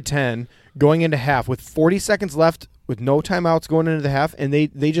 13-10 going into half with 40 seconds left with no timeouts going into the half, and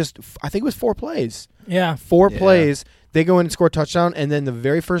they just, I think it was 4 plays. Yeah. 4 Yeah. plays. They go in and score a touchdown, and then the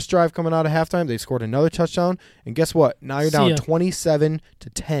very first drive coming out of halftime, they scored another touchdown. And guess what? Now you're See down ya.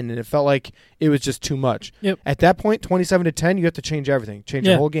 27-10, and it felt like it was just too much. Yep. At that point, 27-10, you have to change everything, change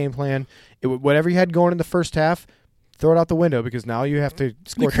Yeah. your whole game plan. Whatever you had going in the first half, throw it out the window because now you have to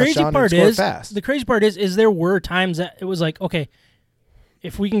score a touchdown and score fast. The crazy part is there were times that it was like, okay,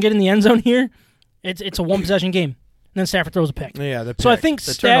 if we can get in the end zone here, it's a 1 possession game. And then Stafford throws a pick. Yeah, the So I pick. think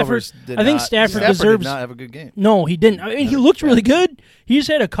The Stafford. turnovers did I think not- Stafford did deserves. not have a good game. No, he didn't. I mean, he looked really good. He just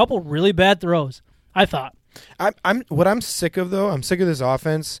had a couple really bad throws, I thought. I'm sick of though. I'm sick of this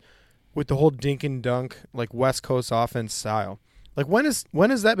offense with the whole dink and dunk like West Coast offense style. Like when has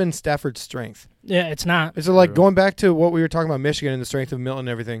that been Stafford's strength? Yeah, it's not. Is it like going back to what we were talking about Michigan and the strength of Milton and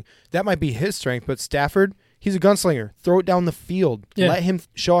everything? That might be his strength, but Stafford, he's a gunslinger. Throw it down the field. Yeah. Let him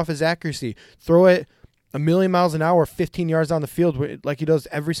show off his accuracy. Throw it a million miles an hour, 15 yards down the field, like he does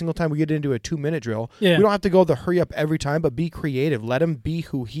every single time we get into a 2-minute drill. Yeah. We don't have to go the hurry up every time, but be creative. Let him be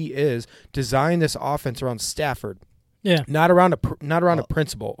who he is. Design this offense around Stafford. Yeah. not around a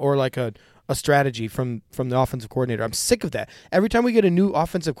principle or like a strategy from the offensive coordinator. I'm sick of that. Every time we get a new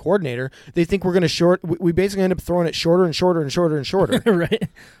offensive coordinator, they think we're going to we basically end up throwing it shorter and shorter and shorter and shorter. Right.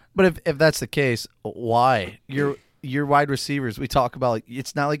 But if that's the case, why? Your wide receivers, we talk about, like,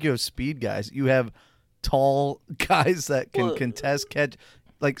 it's not like you have speed guys. You have tall guys that can contest, catch.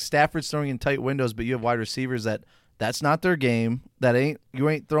 Like Stafford's throwing in tight windows, but you have wide receivers that's not their game. You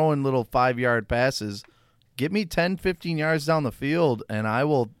ain't throwing little 5-yard passes. Get me 10, 15 yards down the field, and I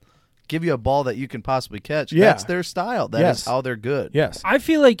will give you a ball that you can possibly catch. Yeah. That's their style. That is how they're good. Yes. I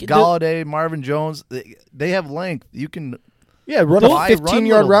feel like Galladay, Marvin Jones, they have length. You can run a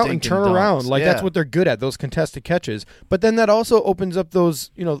 15-yard route and dink turn and around. dunks. Like that's what they're good at, those contested catches. But then that also opens up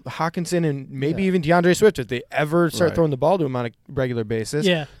those, Hawkinson and maybe even DeAndre Swift, if they ever start throwing the ball to him on a regular basis.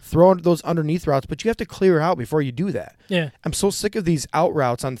 Yeah. Throw those underneath routes, but you have to clear out before you do that. Yeah. I'm so sick of these out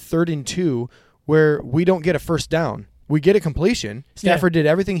routes on 3rd and 2 where we don't get a first down. We get a completion. Stafford did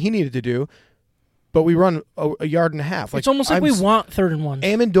everything he needed to do, but we run a yard and a half. It's almost like we want 3rd and 1.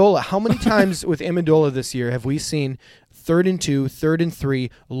 Amendola, how many times with Amendola this year have we seen 3rd and 2, 3rd and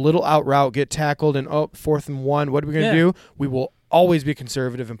 3, little out route, get tackled, and 4th and 1? What are we going to do? We will always be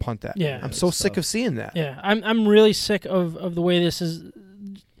conservative and punt that. Yeah. I'm so sick of seeing that. Yeah, I'm really sick of the way this is,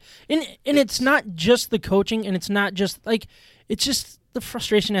 and it's not just the coaching, and it's not just like, it's just the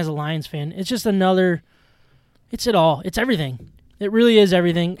frustration as a Lions fan. It's just it's it all. It's everything. It really is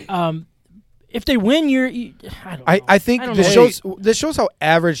everything. If they win, I don't know. I think I don't this know. shows how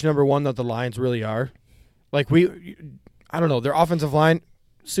average, number one, that the Lions really are. Like I don't know, their offensive line,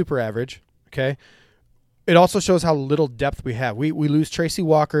 super average. Okay, it also shows how little depth we have. We lose Tracy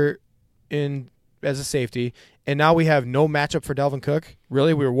Walker as a safety, and now we have no matchup for Dalvin Cook.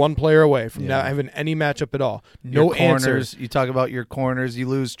 Really, we were one player away from not having any matchup at all. No your corners. answers. You talk about your corners. You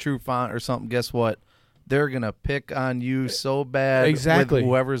lose Trufant or something. Guess what? They're gonna pick on you so bad. Exactly. With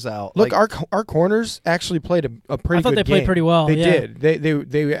whoever's out. Look, our corners actually played a pretty good game. I thought they played pretty well. They yeah. did.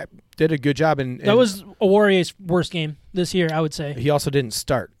 They did a good job. And that was Owarie's worst game this year, I would say. He also didn't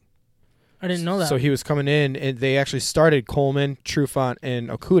start. I didn't know that. So he was coming in, and they actually started Coleman, Trufant, and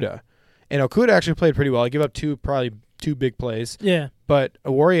Okudah. And Okudah actually played pretty well. He gave up probably two big plays. Yeah. But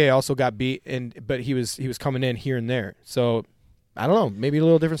Owarie also got beat, but he was coming in here and there. So I don't know, maybe a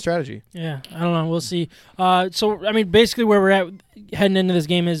little different strategy. Yeah, I don't know. We'll see. So I mean, basically where we're at heading into this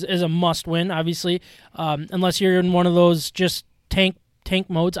game is a must win. Obviously, unless you're in one of those just tank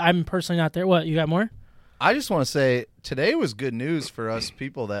modes. I'm personally not there. What, you got more? I just want to say today was good news for us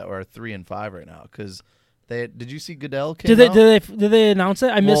people that are 3-5 right now because did you see Goodell came out? Did they announce it?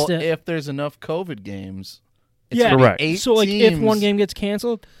 I missed it. If there's enough COVID games, it's yeah, gonna be correct. 8 so like teams. if one game gets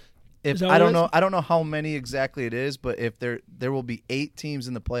canceled, If Is that I what don't it know, is? I don't know how many exactly it is, but if there will be 8 teams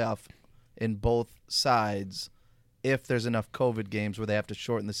in the playoff in both sides, if there's enough COVID games where they have to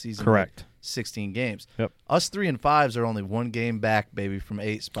shorten the season. Correct. To 16 games. Yep. Us 3-5s are only 1 game back, baby, from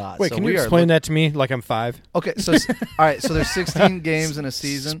 8 spots. Wait, so can we you are explain that to me like I'm 5? Okay, so all right, so there's 16 games in a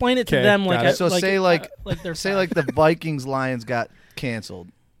season. explain it to Okay, them got like it. So say they're say fine. like the Vikings Lions got canceled,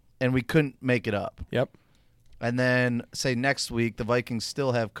 and we couldn't make it up. Yep. And then say next week the Vikings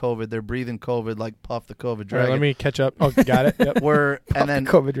still have COVID. They're breathing COVID like Puff the COVID All right, Dragon. let me catch up. Oh, got it. Yep. and then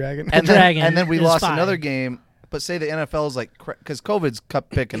COVID Dragon. and then we is lost fine. another game. But say the NFL is like because COVID's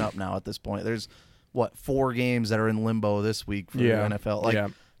kept picking up now at this point. There's 4 games that are in limbo this week for the NFL. Like, yeah.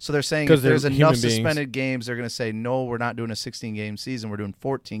 so they're saying 'Cause if there's they're enough human beings. suspended games, they're going to say no, we're not doing a 16-game season. We're doing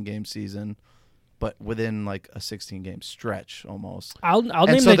 14-game season, but within like a 16-game stretch almost. I'll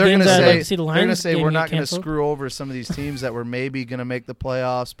And name so the they're games gonna I'd say like to see the they're going to Lions say game we're get not going to canceled. screw over some of these teams that were maybe going to make the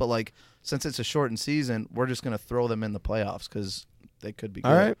playoffs, but like since it's a shortened season, we're just going to throw them in the playoffs because they could be good.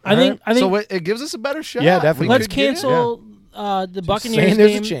 All right. I think So it gives us a better shot. Yeah, definitely. We let's could get in. cancel the Buccaneers saying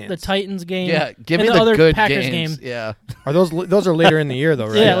there's a game, chance. the Titans game. Yeah, give and me the the other good Packers games. game. Yeah. Are those are later in the year though,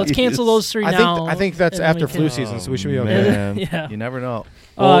 right? Yeah, let's cancel those 3 now. I think that's and then we after flu can- season, so we should be Oh, okay. man. yeah. You never know.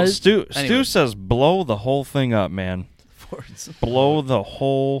 Well, Stu anyway. says blow the whole thing up, man. Blow the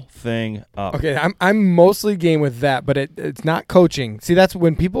whole thing up. Okay, I'm mostly game with that, but it's not coaching. See, that's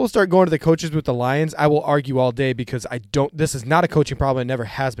when people start going to the coaches with the Lions, I will argue all day because this is not a coaching problem. It never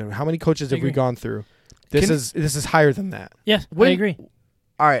has been. How many coaches have we agree. gone through? This is higher than that. Yes, I When- agree.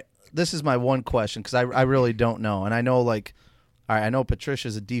 All right, this is my one question because I really don't know, and I know all right, I know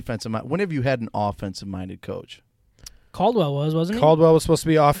Patricia's a defensive mind. When have you had an offensive minded coach? Caldwell wasn't he? Caldwell was supposed to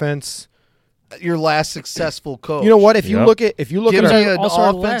be offense. Your last successful coach. You know what? If you Yep. look at Give our me an also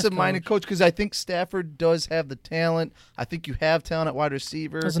our last offensive minded coach because I think Stafford does have the talent. I think you have talent at wide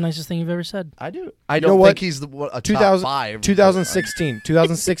receiver. That's the nicest thing you've ever said. I do. I know don't what? think he's a top 2000 5.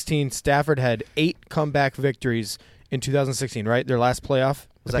 2016, Stafford had 8 comeback victories in 2016, right? Their last playoff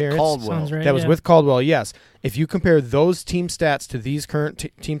Was that appearance. Caldwell? Sounds right. That was yeah. with Caldwell, yes. If you compare those team stats to these current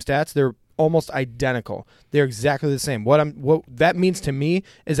team stats, they're almost identical. They're exactly the same. What that means to me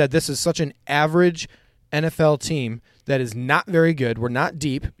is that this is such an average NFL team that is not very good. We're not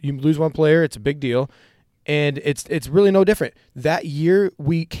deep. You lose one player, it's a big deal. And it's really no different. That year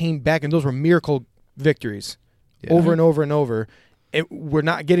we came back, and those were miracle victories over and over and over. We're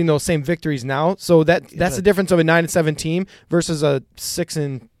not getting those same victories now. So that's the difference of a 9-7 team versus a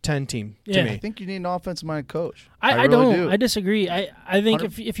 6-10 team to Yeah. me. I think you need an offensive minded coach. I really don't. do. I disagree. I think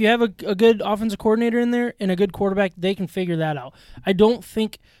if you have a good offensive coordinator in there and a good quarterback, they can figure that out. I don't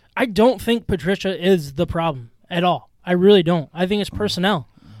think Patricia is the problem at all. I really don't. I think it's personnel.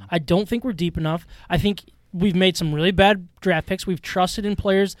 I don't think we're deep enough. I think we've made some really bad draft picks. We've trusted in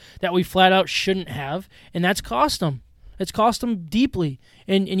players that we flat out shouldn't have, and that's cost them. It's cost them deeply.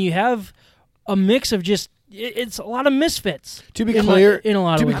 And you have a mix of just it's a lot of misfits. To be clear, in a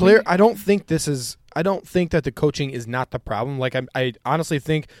lot of ways. I don't think that the coaching is not the problem. Like I honestly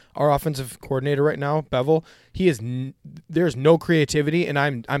think our offensive coordinator right now, Bevel, there's no creativity, and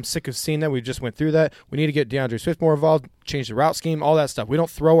I'm sick of seeing that. We just went through that. We need to get DeAndre Swift more involved, change the route scheme, all that stuff. We don't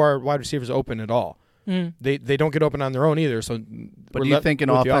throw our wide receivers open at all. They don't get open on their own either. So, But do you think an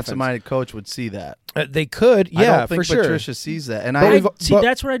offensive minded coach would see that? They could, I yeah, don't think for sure. Patricia sees that, and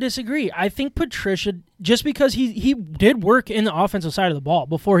that's where I disagree. I think Patricia, just because he did work in the offensive side of the ball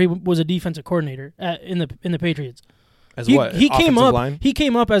before he was a defensive coordinator in the Patriots. As he what? came Offensive up. line? He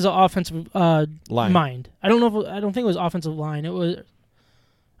came up as an offensive Line. mind. I don't know. I don't think it was offensive line. It was.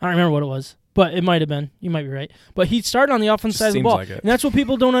 I don't remember what it was, but it might have been. You might be right. But he started on the offensive side of the seems ball, like it. and that's what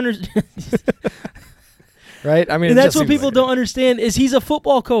people don't understand. Right? I mean, And it that's just what seems people like don't understand is he's a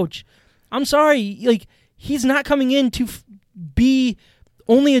football coach. I'm sorry, like he's not coming in to be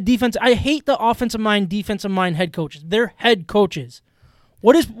only a defense. I hate the offensive mind, defensive mind head coaches. They're head coaches.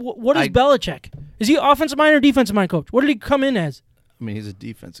 What is Belichick? Is he offensive mind or defensive mind coach? What did he come in as? I mean, he's a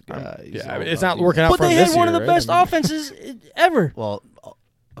defensive guy. He's Yeah, I all mean, it's about not working out But for him they this had one of year, the right? best I mean, offenses ever. Well,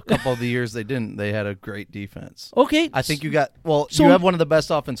 a couple of the years they didn't. They had a great defense. Okay, I think you have one of the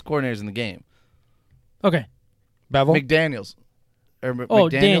best offense coordinators in the game. Okay. Bevel? McDaniels. Or Oh, McDaniel.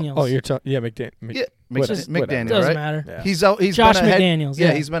 Daniels. Oh, you're talking, yeah, Yeah, Whatever. McDaniel, Doesn't right? matter. Yeah. He's Josh been a head, McDaniels, Yeah,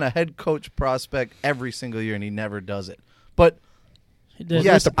 yeah. he's been a head coach prospect every single year, and he never does it. But He did.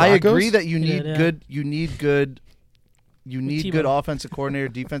 yes, the I Broncos? agree that you He need did, yeah. good. You need good. You need Tebow. good offensive coordinator,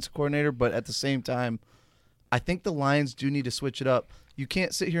 defensive coordinator, but at the same time, I think the Lions do need to switch it up. You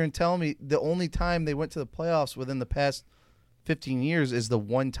can't sit here and tell me the only time they went to the playoffs within the past 15 years is the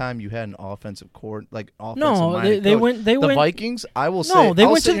one time you had an offensive No, they went. They the went. Vikings. I will say. No, they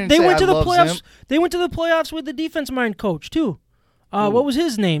I'll went sit to here and they say went I to the love playoffs. Zim. They went to the playoffs with the defense mind coach too. What was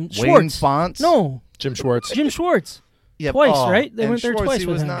his name? Wayne Schwartz. Fonts? No, Jim Schwartz. Jim Schwartz. Yeah, Twice, right? They and went there Schwartz, twice he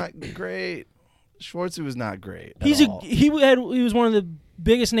with was him. not great. Schwartz, was not great. at He all. was one of the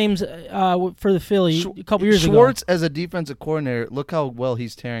biggest names for the Philly a couple years Schwartz ago. as a defensive coordinator, look how well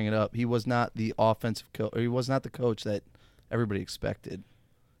he's tearing it up. He was not the offensive coach, or he was not the coach that everybody expected.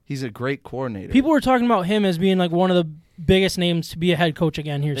 He's a great coordinator. People were talking about him as being like one of the biggest names to be a head coach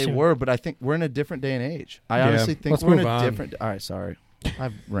again here they soon. were, but I think we're in a different day and age. I Yeah. honestly think Let's we're in move a on. different. All right, sorry, I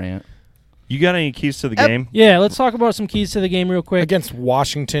rant. You got any keys to the Ep- game? Yeah, let's talk about some keys to the game real quick. Against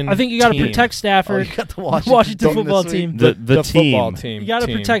Washington. I think you got to team. protect Oh, Stafford. you got the Washington team football this week? team. The football team. team. You got to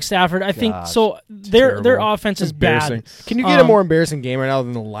team. protect Stafford. I think Gosh, so. Their terrible. offense is Embarrassing. bad. Can you get a more embarrassing game right now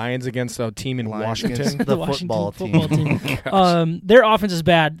than the Lions against a team in Lions Washington? against the football team. Their offense is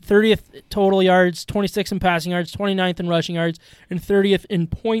bad. 30th total yards, 26th in passing yards, 29th in rushing yards, and 30th in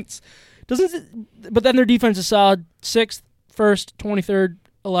points. But then their defense is solid. 6th, 1st, 23rd,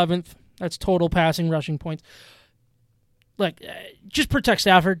 11th. That's total passing, rushing points. Just protect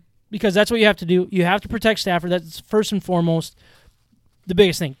Stafford because that's what you have to do. You have to protect Stafford. That's first and foremost the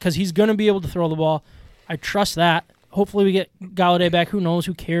biggest thing because he's going to be able to throw the ball. I trust that. Hopefully we get Galladay back. Who knows?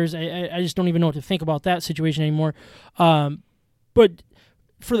 Who cares? I just don't even know what to think about that situation anymore. But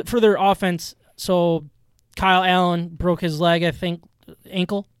for their offense, so Kyle Allen broke his leg, I think,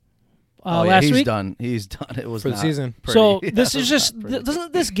 ankle last he's week. done. He's done. It was For the not season. pretty. So Yeah, this it is was just not pretty.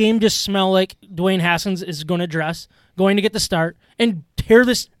 doesn't this game just smell like Dwayne Haskins is going to get the start and tear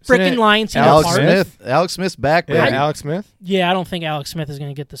this Isn't freaking it Lions team Alex apart? Smith? Alex Smith's back. Yeah, baby. Alex Smith. Yeah, I don't think Alex Smith is going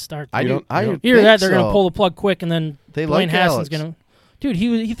to get the start. I You do. don't- I you do don't- Either think that, they're going to so. pull the plug quick, and then They Dwayne like Haskins Alex. going to. Dude,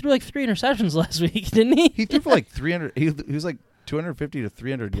 he threw like 3 interceptions last week, didn't he? He threw for like 300. He was like 250 to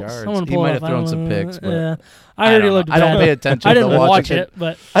 300 yards. Someone He pull might it have up. thrown I some don't know. picks, but Yeah. I heard he don't looked know. I don't bad. pay attention I to didn't watch Washington. it,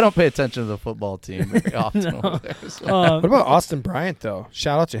 but I don't pay attention to the football team very often. No. over there, so. What about Austin Bryant though?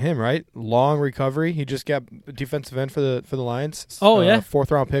 Shout out to him, right? Long recovery. He just got defensive end for the Lions. Oh, yeah?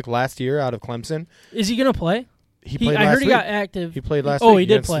 4th round pick last year out of Clemson. is he gonna play? He played I last heard he week. got active. He played last Oh, week he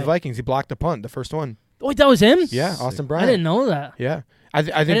did against play. the Vikings. He blocked a punt, the first one. Oh, that was him. Yeah, Austin I Bryant. didn't know that. Yeah. I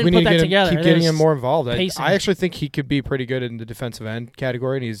think didn't we put need that to together. keep That getting is him more involved. pacing. I actually think he could be pretty good in the defensive end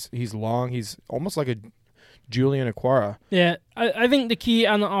category, and he's long. He's almost like a Julian Aquara. Yeah, I think the key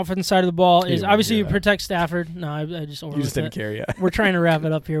on the offense side of the ball You is didn't obviously do you that. protect Stafford. No, I just overlooked You just didn't it. care yet. We're trying to wrap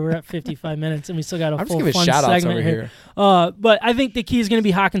it up here. We're at 55 minutes, and we still got a I'm just full giving fun shout outs segment over here. But I think the key is going to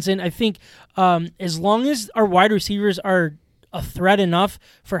be Hawkinson. I think as long as our wide receivers are a threat enough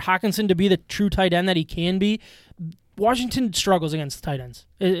for Hawkinson to be the true tight end that he can be, Washington struggles against tight ends.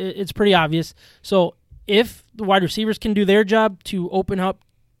 It's pretty obvious. So if the wide receivers can do their job to open up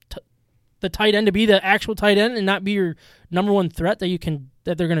the tight end to be the actual tight end and not be your number one threat that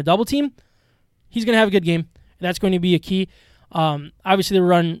they're going to double team, he's going to have a good game. That's going to be a key. Obviously,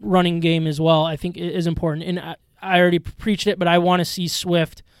 the running game as well, I think, is important. And I already preached it, but I want to see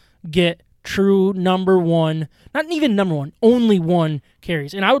Swift get true number one, not even number one, only one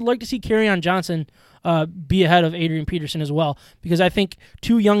carries. And I would like to see Kerryon Johnson be ahead of Adrian Peterson as well, because I think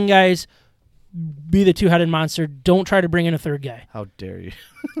two young guys be the two-headed monster. Don't try to bring in a third guy. How dare you?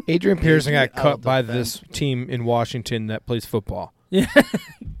 Adrian Pearson got I'll cut by defend. this team in Washington that plays football.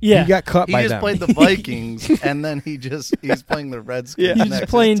 Yeah. He got cut He by just them. played the Vikings, and then he's playing the Redskins. Yeah. He's next. just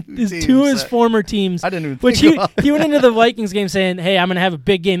playing It's two of his teams that- former teams. I didn't even Which think about he went into the Vikings game saying, "Hey, I'm gonna have a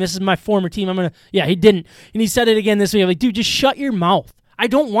big game. This is my former team. Yeah, he didn't, and he said it again this week. I'm like, dude, just shut your mouth. I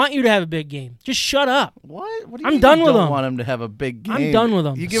don't want you to have a big game. Just shut up. What? What do you I'm mean done you with don't him. want him to have a big game? I'm done with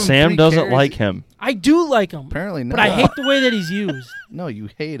him. You give him Sam 3 doesn't carries, like him. I do like him, Apparently not. but I hate the way that he's used. No, you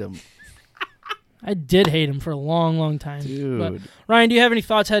hate him, I did hate him for a long, long time. dude. But, Ryan, do you have any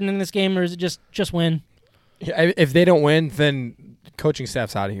thoughts heading into this game, or is it just win? Yeah, if they don't win, then coaching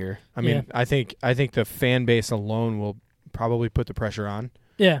staff's out of here. I mean, Yeah. I think the fan base alone will probably put the pressure on.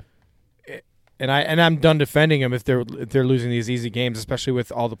 Yeah. And I'm done defending them if they're losing these easy games, especially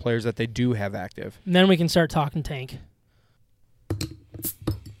with all the players that they do have active. And then we can start talking tank.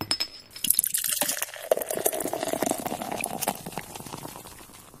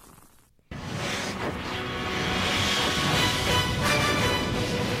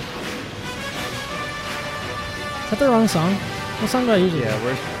 Is that the wrong song? What song do I usually do? Yeah,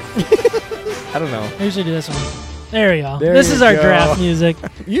 we're I don't know. I usually do this one. There we go. There This you is our go. draft music.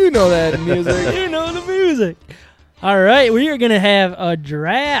 You know that music. You know the music. All right, we are going to have a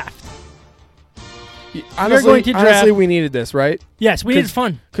draft. honestly, going to draft- honestly, we needed this, right? Yes, we did 'Cause-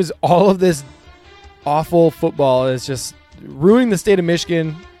 fun. Because all of this awful football is just ruining the state of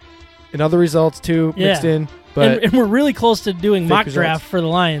Michigan, and other results too mixed Yeah. in. But And we're really close to doing Fake mock results. draft for the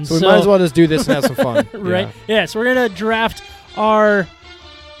Lions. so we might as well just do this and have some fun, Right? Yeah. Yeah, so we're going to draft our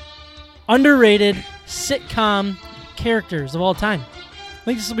underrated sitcom characters of all time. I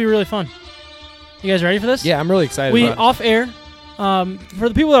think this will be really fun. You guys ready for this? Yeah, I'm really excited. We about it. off air. For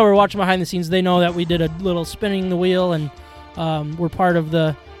the people that were watching behind the scenes, they know that we did a little spinning the wheel and we're part of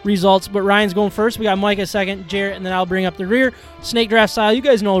the results. But Ryan's going first. We got Mike a second, Jarrett, and then I'll bring up the rear. Snake draft style. You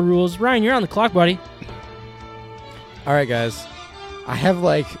guys know the rules. Ryan, you're on the clock, buddy. All right, guys. I have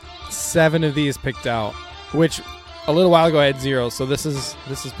like 7 of these picked out, which a little while ago I had 0. So this is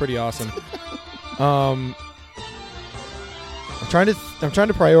pretty awesome. I'm trying to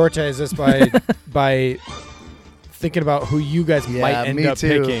prioritize this by thinking about who you guys Yeah, might end me up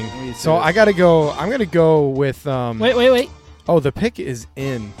too. picking. Me So too. I'm gonna go with Wait. Oh, the pick is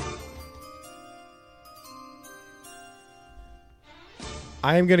in.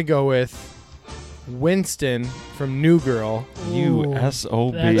 I am gonna go with Winston from New Girl. Ooh,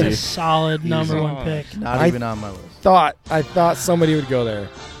 USOB. That's a solid number Easy. one pick. Not I even on my list. I thought somebody would go there.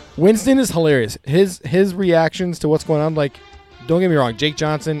 Winston is hilarious. His reactions to what's going on, like, don't get me wrong, Jake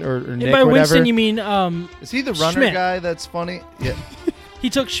Johnson or And Nick by or whatever. Winston, you mean Is he the runner Schmidt. guy that's funny? Yeah. he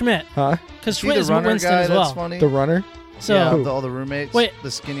took Schmidt Huh? because Is he Schmidt the is runner Winston guy as that's well. funny? The runner? So yeah, Who? with all the roommates. Wait.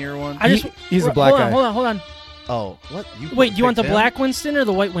 The skinnier one. I just He's the black guy. Hold on. Oh, what? Wait, do you want the picked him? black Winston or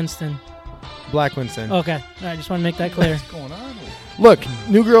the white Winston? Black Winston. Okay, all right. Just want to make that clear. What's going on? Look,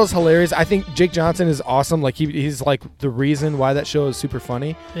 New Girl is hilarious. I think Jake Johnson is awesome. Like he's like the reason why that show is super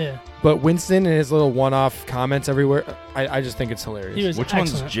funny. Yeah, But Winston and his little one-off comments everywhere, I just think it's hilarious. he was Which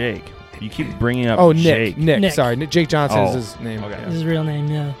excellent. one's Jake? You keep bringing up oh, Jake. Nick. Sorry, Jake Johnson Oh, is his name. okay. Yeah. His real name,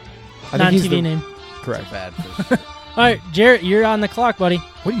 yeah, I think he's non-TV the- name. Correct. Bad fish. All right, Jarrett, you're on the clock, buddy.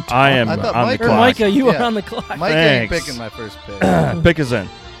 What are you? I am I thought on the Mike- Or clock. Micah, you are Yeah. on the clock. Mike ain't Thanks. picking my first pick. Pick is in.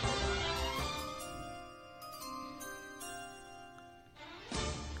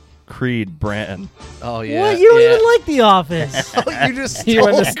 Creed Branton. Oh yeah. What? You don't yeah. even like The Office. Oh, you just He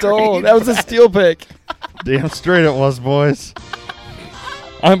went to stole. That was a steal pick. Damn straight it was, boys.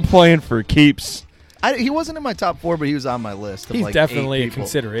 I'm playing for keeps. He wasn't in my top 4, but he was on my list. Of He's like definitely 8 a people.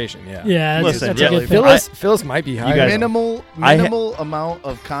 consideration. Yeah. Yeah, Listen, that's yeah, a good pick. Phyllis might be higher. guys- Minimal I ha- amount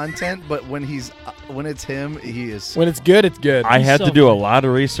of content, but when it's him, he is. When it's good, it's good. I had so to do a funny. lot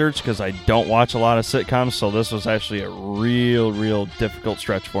of research because I don't watch a lot of sitcoms, so this was actually a real difficult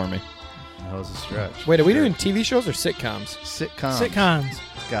stretch for me. That was a stretch. Wait, are we Sure. doing TV shows or sitcoms? sitcoms? Sitcoms.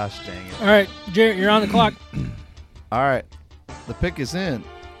 Gosh dang it! All right, Jarrett, you're on the clock. All right, the pick is in.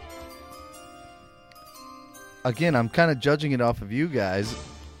 Again, I'm kind of judging it off of you guys.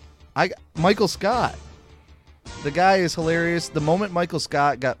 Michael Scott. The guy is hilarious. The moment Michael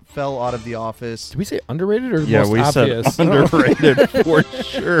Scott fell out of The Office. Did we say underrated or Yeah, most we obvious? said underrated for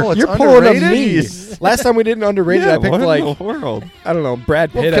sure. Oh, it's You're pulling up underrated? me. Last time we did an underrated, Yeah, I picked what in like the world? I don't know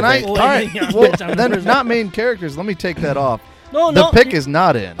Brad Well, Pitt. can I? think. All Well, right. yeah, Well, it's on the then first not main characters. Let me take that off. No, The no. pick is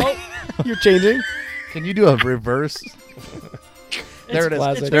not in. You're changing. Can you do a reverse? There it is.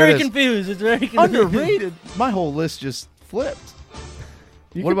 classic. It's There very it is. confused. It's very confused. Underrated. My whole list just flipped.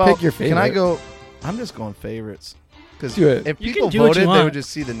 You What can about? pick your favorite. Can I go? I'm just going favorites. Because Do it. if You people can do what you voted, they want. would just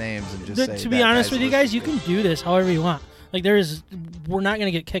see the names and just say. To be that honest guy's with you guys, you listed. can do this however you want. Like we're not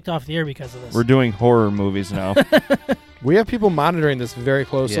gonna get kicked off the air because of this. We're doing horror movies now. We have people monitoring this very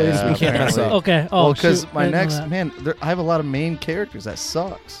closely, Yeah, so we can't mess apparently. up. Okay. Oh, Well, because shoot. my I didn't know next that. man, I have a lot of main characters. That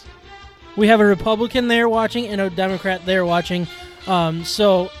sucks. We have a Republican there watching and a Democrat there watching.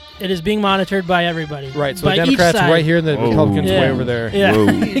 So it is being monitored by everybody. Right, so by the each Democrats side. right here and the Oh. Republicans Yeah. way over there. Yeah, Whoa.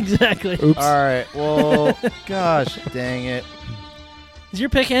 exactly. Oops. All right. Well, gosh, dang it. Is your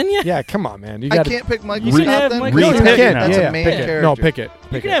pick in yet? Yeah, come on, man. You I got can't pick Michael You can Scott have then. Michael No, you Scott. Repick can. now. That's yeah, a main pick it. character. No, pick it. You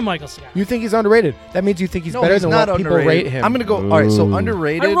Pick can it. have Michael Scott. You think he's underrated? That means you think he's No, better he's than not what people underrated. rate him. I'm gonna go. All right, so Ooh.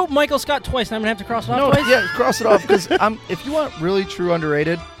 underrated. I wrote Michael Scott twice, and I'm gonna have to cross it off no, twice. yeah, cross it off because if you want really true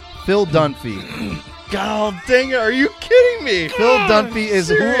underrated, Phil Dunphy. God dang it! Are you kidding me? Phil Dunphy is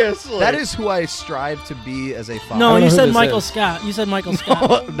Seriously? that is who I strive to be as a father. No, I don't know you who said this Michael is. Scott. You said Michael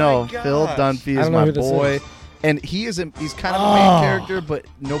Scott. no, my Phil gosh. Dunphy I is don't know my who this boy, is. and he's kind of a main character, but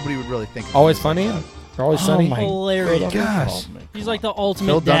nobody would really think. Of Always him funny? as that. Or always Oh sunny? my hilarious. Gosh. He's like the ultimate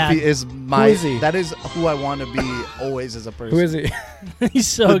Phil dad. Dunphy is my. Who is he? That is who I want to be always as a person. Who is he? He's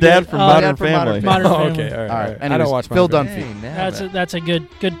so The good. dad from Modern Dad from Family. Modern Oh, Family. okay. All right. All right. All right. I Anyways, don't watch Phil Modern Dunphy. That's a good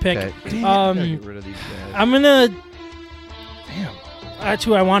pick. Okay. Damn it, I Um, gotta get rid of these guys. I'm gonna. Damn. That's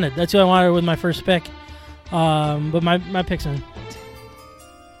who I wanted. That's who I wanted with my first pick. But my pick's in.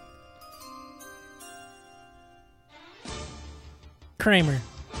 Kramer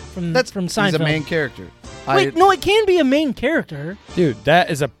from Seinfeld. He's a main character. Wait, no, it can be a main character. Dude,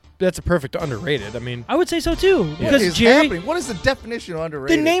 that's a perfect underrated. I mean, I would say so too What because is Jerry. happening? What is the definition of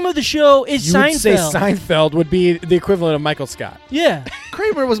underrated? The name of the show is you would say Seinfeld. Seinfeld would be the equivalent of Michael Scott. Yeah,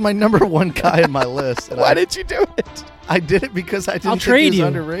 Kramer was my number one guy in my list. and Why I, did you do it? I did it because I didn't I'll think trade he was you.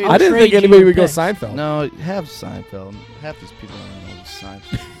 underrated. I'll I didn't trade think you anybody a would go pick. Seinfeld. No, have Seinfeld. Half these people don't know who's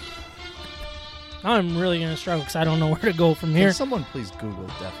Seinfeld. I'm really gonna struggle because I don't know where to go from Can here. someone please Google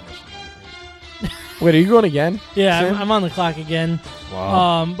definition of underrated? Wait, are you going again? Yeah, Sam? I'm on the clock again.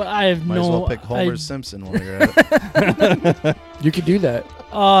 Wow. But I have Might no. as well pick Homer Simpson while you're at it. You could do that.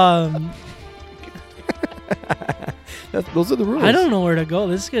 Those are the rules. I don't know where to go.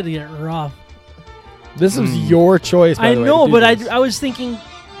 This is gonna get rough. This was your choice. By I the way, know, to do but this. I was thinking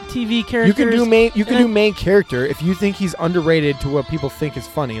TV characters. You can do main. You can and do main character if you think he's underrated to what people think is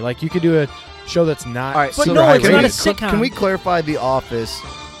funny. Like you could do a show that's not. All right, But so no, it's can not we- a sitcom. Can we clarify The Office?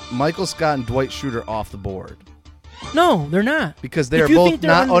 Michael Scott and Dwight Schrute off the board No, they're not. because they If are you both think they're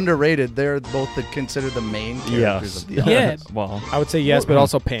not under- underrated. They're both considered the main characters Yes. of The Yeah. Office. Well, I would say yes, but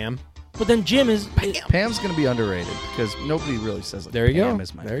also Pam. But then Jim is. Pam's going to be underrated because nobody really says like, There you Pam go.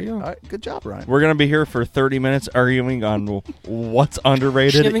 is my There you favorite. go. All right, good job, Ryan. we're gonna be here for 30 minutes arguing on what's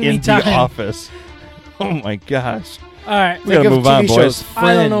underrated Giving me in time. The Office. Oh my gosh. All right. We gotta Think of move on, TV boys. shows.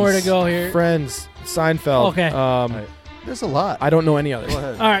 I don't know where Friends, to go here. Friends, Seinfeld. Okay. right. There's a lot. I don't know any others. Go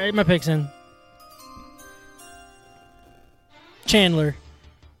ahead. All right, my pick's in. Chandler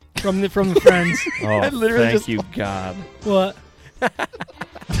from the Friends. Oh, literally thank just- you, God. What?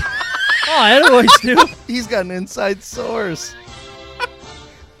 Oh, I had a voice too. He's got an inside source.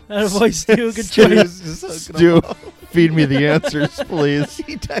 I had a voice too. Good Dude choice. is just hooking Stu, him up. feed me the answers, please.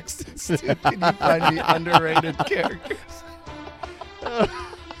 He texted Stu, can you find me underrated characters?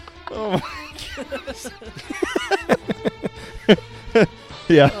 Oh my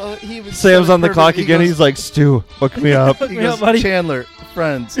Yeah. He was Sam's so on the perfect. clock He again. goes- He's like, Stu, hook me up. Hook He me up, goes, buddy. Chandler,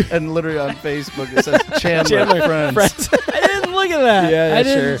 friends. And literally on Facebook it says Chandler, friends. I didn't look at that. Yeah, I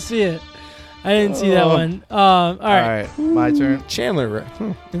didn't sure. see it. I didn't see that Oh. one. All All right. right, my turn. Chandler.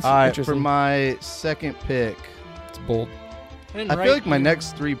 It's All right, interesting. for my second pick, It's bold. didn't I write feel like my you.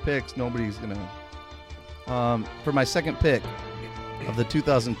 next three picks, nobody's gonna. For my second pick of the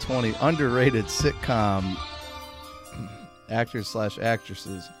 2020 underrated sitcom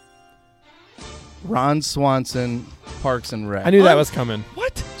actors/actresses, Ron Swanson, Parks and Rec. I knew that was coming.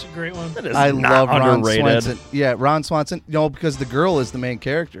 What? It's a great one. That is I not love Ron underrated. Swanson. Yeah, Ron Swanson. No, because the girl is the main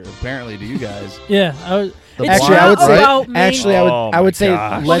character. Apparently, to you guys. Yeah, I was. The It's Actually, I would not say. about main- Actually, Oh I would my say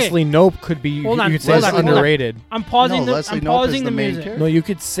gosh. Leslie Knope could be. Hold on, You could say hold is on, hold on. underrated. I'm pausing No, the. Leslie I'm Knope is pausing the the main music. character. No, you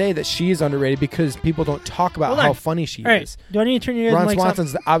could say that she is underrated because people don't talk about Hold how on. funny she All right. is. Do I need to turn your guys' Ron mics up?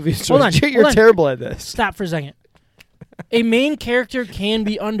 Swanson's the obvious Hold choice. on, You're hold on. terrible at this. Stop for a second. A main character can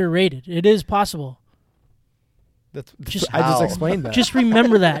be underrated. It is possible. That's, Just I just how? explained that. Just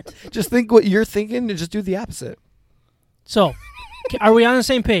remember that. Just think what you're thinking and just do the opposite. So, are we on the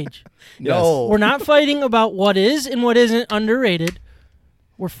same page? No, We're not fighting about what is and what isn't underrated.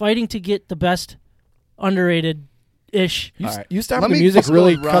 We're fighting to get the best underrated-ish You, All right. you stop Let the me music go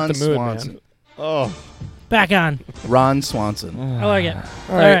really with cut Ron the mood, Swanson. man. Oh. back on. Ron Swanson. I like it.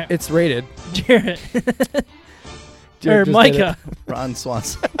 All right, right. it's rated. Jarrett. Jared or just did Micah. Ron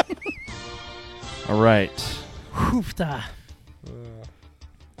Swanson. All right. Hoofta.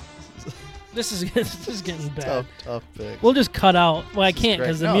 This is getting bad. tough pick. We'll just cut out. Well, I This is can't great.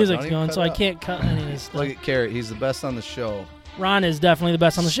 because the No, music's don't even going, cut so I out. can't cut any of this stuff. Look at Carrot. He's the best on the show. Ron is definitely the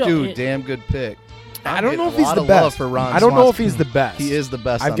best on the show. Stu, He- damn good pick. I I'm don't know getting if a he's lot the of love best. for Ron I don't know if Swanson. he's the best. He is the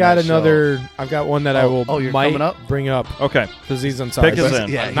best. I've on got that show. another. I've got one that I will you're might coming up? bring up Okay. because he's on sorry. Pick us but in.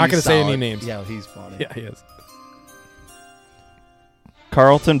 Yeah, I'm not he's going to say any solid. names. Yeah, he's funny. Yeah, he is.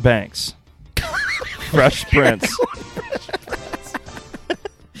 Carlton Banks. Fresh Prince.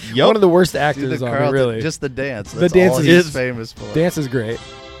 One of the worst Dude, actors the on it, Carlton, really. just the dance. The That's dance all is- he's famous for. Dance is great.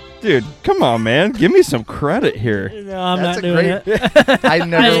 Dude, come on, man. Give me some credit here. No, I'm That's not a doing great- it. I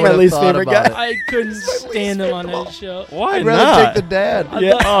never He's would my have least thought favorite about guy. it. I couldn't stand him on that show. Why I'd rather not? take the dad. I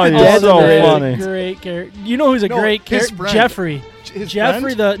Yeah. thought- Oh, you're Dad's so underrated. funny. Great character. You know who's a No, great his character? friend. Jeffrey. His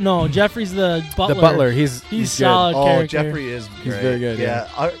Jeffrey friend? Jeffrey's the butler. The butler. He's He's good. solid Oh, character. Jeffrey is He's great. very good, yeah.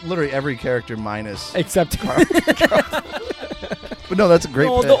 Literally every character minus. Except But no, that's a great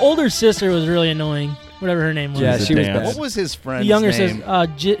No, pick. the older sister was really annoying. Whatever her name was. Yeah, He's a she was dance. bad. What was his The friend's younger name? sister,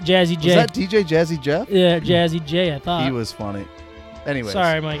 Jazzy J. Was that DJ Jazzy Jeff? Yeah, Jazzy J. I thought. He was funny. Anyways,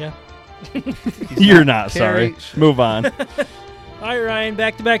 Sorry, Micah. he's You're not sorry. Carrie- Move on. All right, Ryan.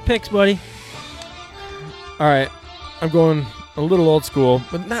 Back-to-back picks, buddy. all right, I'm going a little old school,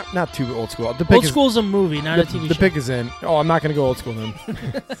 but not too old school. The pick Old is, School's a movie, not the, a TV the show. pick is in. Oh, I'm not going to go old school then.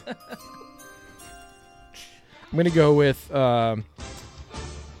 I'm going to go with from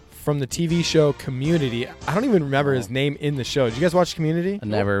the TV show Community. I don't even remember his name in the show. Did you guys watch Community? I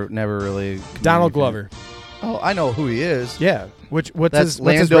never really. Donald Glover. Oh, I know who he is. Yeah. What's That's his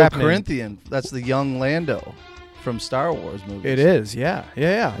Lando rap name? Corinthian. That's the young Lando from Star Wars movies. It is. Yeah,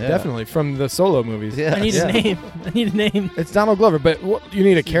 definitely from the Solo movies. Yeah. I need Yeah. a name. I need a name. It's Donald Glover, but what, you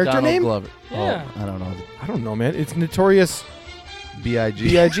need a character Donald name? Glover. Yeah. Oh, I don't know. I don't know, man. It's Notorious B.I.G.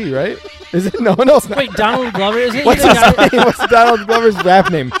 B.I.G., right? Is it? No, it's not. Wait, Donald Glover? Isn't he What's the his guy? name? What's Donald Glover's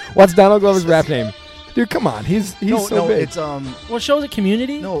rap name? What's Donald Glover's rap name? Dude, come on. He's so big. it's What show is it?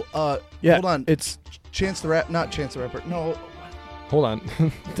 Community? no. yeah, Hold on. It's Chance the Rap, not Chance the Rapper. No. hold on,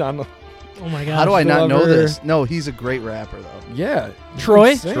 Donald. Oh my God. How do I not know Glover. this? No, he's a great rapper though. Yeah,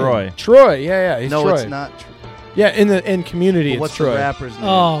 Troy? Insane. Troy. Troy. Yeah, he's No, Troy. it's not. Yeah, in Community, But it's what's Troy. the rapper's name?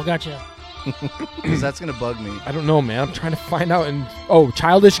 Oh, gotcha. Because that's gonna bug me. I don't know, man. I'm trying to find out. And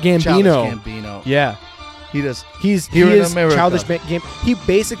Childish Gambino. Childish Gambino. Yeah, He does. he Here in is America. Childish Gambino. He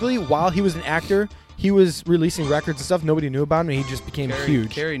basically, while he was an actor, he was releasing records and stuff. Nobody knew about him, and he just became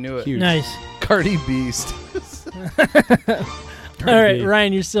huge. Carrie knew it. Huge. Nice. Cardi Beast. All right,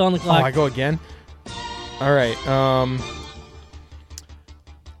 Ryan, you're still on the Oh, clock. I go again. All right.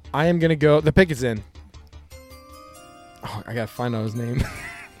 I am gonna go. The pick is in. Oh, I gotta find out his name.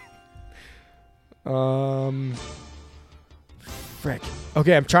 Frick.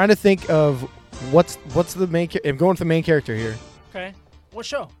 Okay, I'm trying to think of what's the main. I'm going with the main character here. Okay. What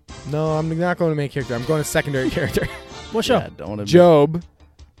show? No, I'm not going to main character. I'm going to secondary character. What show? Yeah, don't wanna be- Job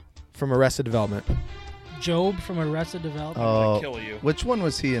from Arrested Development. Job from Arrested Development. Oh, kill you. which one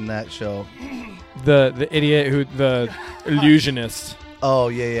was he in that show? The idiot who the illusionist. Oh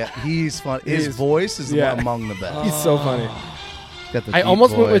yeah. He's fun. His He's- voice is yeah. among the best. He's so funny. Got the I deep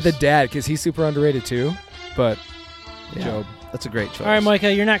almost went with the voice. dad because he's super underrated too, but Yeah. Job. That's a great choice. All right,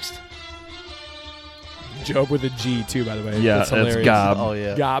 Micah, you're next. Job with a G too, by the way. Yeah, That's it's hilarious. Gob. Oh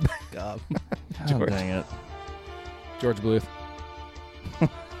yeah. Gob. Gob. God dang it. George Bluth.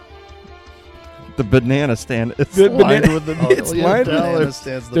 The banana stand. It's The lined banana- with the It's lined with banana dollars.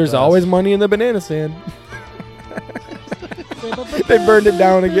 stands the There's best. always money in the banana stand. They burned it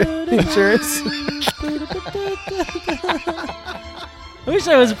down again. Insurance. I wish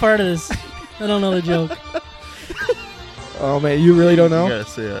I was a part of this. I don't know the joke. Oh man, you really don't You know? gotta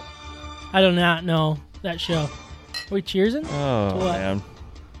see it. I do not know that show. Are we cheersing? Oh What? man.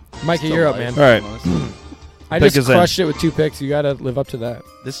 Mikey, you're up, man. All right. I Pick just is in. crushed it with 2 picks. You gotta live up to that.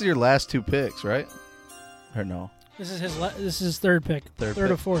 This is your last 2 picks, right? Or no? This is his third pick. Third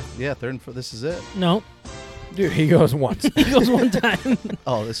Third or pick. fourth. Yeah, third and fourth. This is it. No. Dude, he goes once. He goes one time.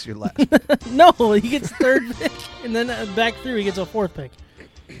 Oh, this is your last. No, he gets third pick. And then back through, he gets a fourth pick.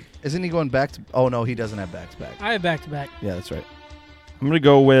 Isn't he going back to? Oh no, he doesn't have back to back. I have back to back. Yeah, that's right. I'm gonna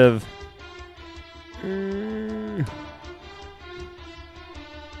go with.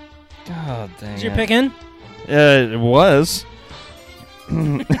 God dang Is your it. pick in? It was.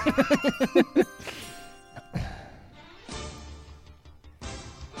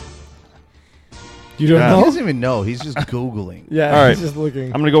 You don't Yeah. He know? doesn't even know. He's just googling. Yeah, All right. he's just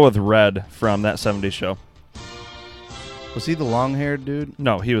looking. I'm gonna go with Red from that '70s show. Was he the long-haired dude?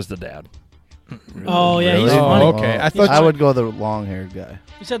 No, he was the dad. Oh, yeah, he's Really? funny. okay. I He's thought I funny. would go the long-haired guy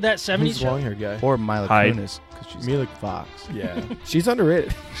You said that 70s Who's the show? long-haired guy? or Mila Hyde. Kunis because she's Mila- Fox. Yeah, she's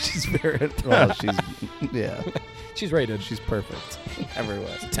underrated. She's very well. She's yeah. She's rated. She's perfect everywhere.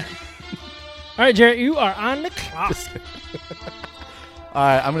 All right, Jarrett, you are on the clock. All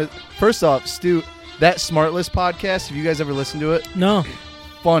right, I'm gonna. First off, Stu, that Smartless podcast. Have you guys ever listened to it? No.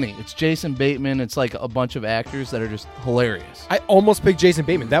 Funny. It's Jason Bateman. It's like a bunch of actors that are just hilarious. I almost picked Jason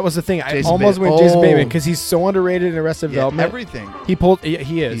Bateman. That was the thing. I Jason almost Bateman. went Jason Oh. Bateman because he's so underrated in Arrested Yeah, Development. everything. He pulled. He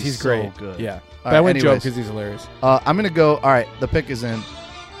is. He's He's so great. good. Yeah. All But I went right, Joe anyways. because he's hilarious. I'm gonna go. All right, the pick is in.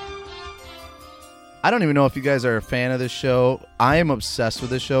 I don't even know if you guys are a fan of this show. I am obsessed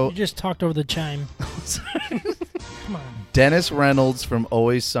with this show. You just talked over the chime. Come on. Dennis Reynolds from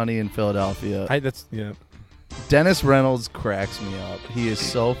Always Sunny in Philadelphia. That's yeah. Dennis Reynolds cracks me up. He is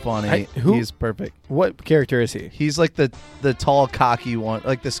so funny. Who- He is perfect. What character is he? He's like the tall, cocky one,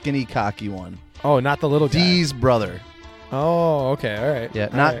 like the skinny, cocky one. Oh, not the little guy. Dee's brother. Oh, okay, all right. Yeah,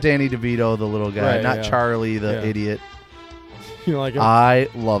 All not right. Danny DeVito, the little guy, Right, not yeah. Charlie, the Yeah. idiot. You know, like I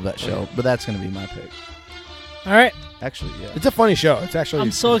love that show, but that's gonna be my pick. All right. Actually, yeah. it's a funny show. It's actually.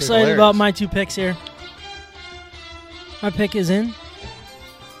 I'm so it's excited hilarious. about my 2 picks here. My pick is in.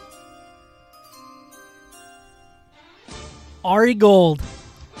 Ari Gold.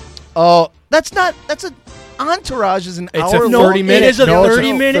 Oh, that's not. That's a. Entourage is an It's hour a No, 30 it minute. is a no, it's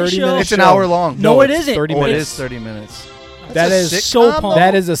 30-minute 30 show. It's an hour long. No, it it's isn't. 30 Oh, it minutes. is 30 minutes. That That's a is so sitcom, pumped. though?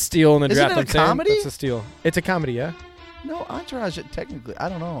 That is a steal in the Isn't draft. it a I'm saying comedy? It's a steal. It's a comedy, yeah. No, Entourage. Technically, I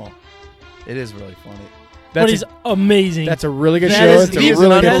don't know. It is really funny. But That's he's a, amazing. that's a really good That show. is It's a the- He's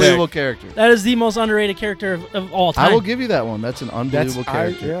really an good unbelievable pick. character. that is the most underrated character of all time. I will give you that one. That's an That's unbelievable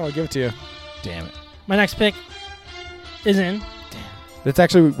character. yeah. I'll give it to you. Damn it. My next pick is in. That's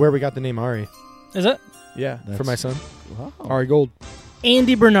actually where we got the name Ari. Is it? Yeah, for That's- my son, Wow. Ari Gold.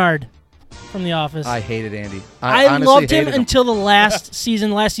 Andy Bernard from The Office. I hated Andy. I honestly loved him hated until the last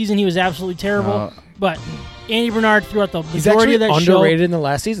season. Last season, he was absolutely terrible. Uh, But Andy Bernard throughout the He's majority actually of that show. underrated in the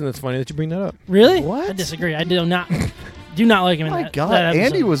last season. That's funny that you bring that up. Really? What? I disagree. I do not like him in my that. God, that episode.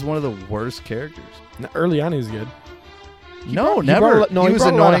 Andy was one of the worst characters. Early on, he was good. No, brought- he never. brought a- no, he he was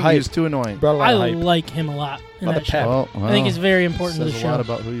brought a lot of annoying. He hype. was too annoying. Brought a lot I of hype. like him a lot in Lot that of show. pep. Well, I think it's very important to says the a show. lot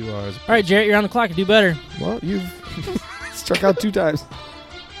about who you are. As a All right, Jarrett, you're on the clock. Do better. Well, you've struck out 2 times.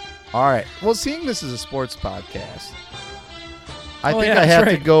 All right. Well, seeing this is a sports podcast, I Oh, think yeah, I that's have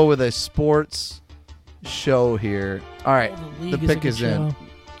to right. go with a sports show here. All right. The League The a pick good is in. show.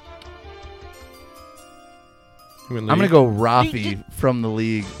 I'm going to go Rafi from the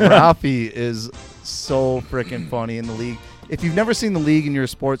league. Rafi is so freaking funny in the league. If you've never seen the league and you're a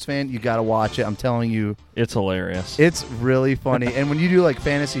sports fan, you got to watch it. I'm telling you, It's hilarious. it's really funny. And when you do like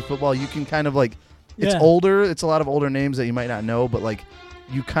fantasy football, you can kind of like, it's Yeah. older. It's a lot of older names that you might not know, but like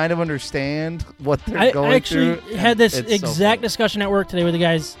you kind of understand what they're I going actually through. had and this it's so exact funny. discussion at work today with the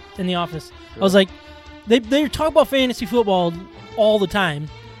guys in the office. I was like, they talk about fantasy football all the time.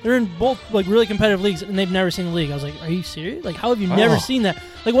 They're in both like really competitive leagues, and they've never seen the league. I was like, are you serious? Like, how have you never Oh. seen that?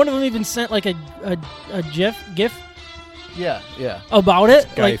 Like, one of them even sent like a GIF Yeah, yeah. about it.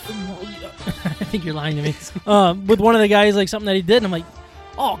 Gif. Like, I think you're lying to me. With one of the guys, like something that he did, and I'm like,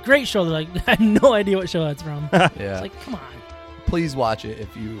 oh, great show. They're like, I have no idea what show that's from. Yeah. It's like, come on. please watch it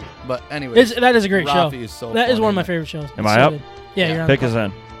if you. But anyway, That is a great show. Rafi is so That is funny one of my in favorite shows. Am It's I so up? good. Yeah, Yeah. you're on. Pick us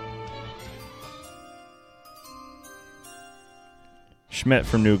in. Schmidt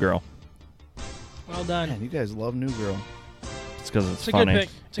from New Girl. Well it. done. Man, you guys love New Girl. It's because it's It's a funny. good pick.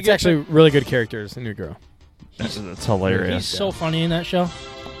 It's a It's good actually pick. really good characters in New Girl. It's hilarious. He's so funny in that show,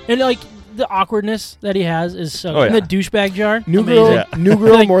 and like the awkwardness that he has is so. Oh, And yeah. the douchebag jar. New amazing. Girl, Yeah. New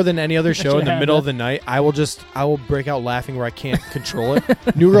Girl, Like, more than any other show, in should the have middle that. of the night, I will break out laughing where I can't control it.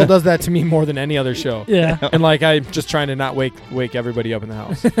 New Girl does that to me more than any other show. Yeah. And like I'm just trying to not wake everybody up in the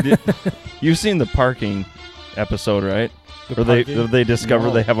house. You've seen the parking episode, right? The Where parking? they discover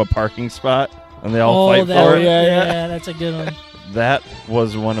No. they have a parking spot and they all fight that, for it. yeah. that's a good one. That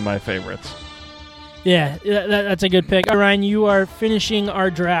was one of my favorites. Yeah, that's a good pick. All right, Ryan, you are finishing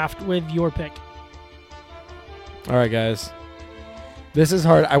our draft with your pick. All right, guys. This is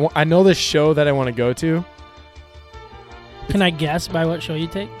hard. I know the show that I want to go to. Can I guess by what show you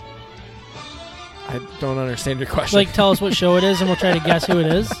take? I don't understand your question. Like, tell us what show it is, and we'll try to guess who it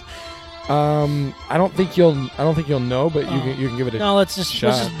is. I don't think you'll know, but you can give it a. No, let's just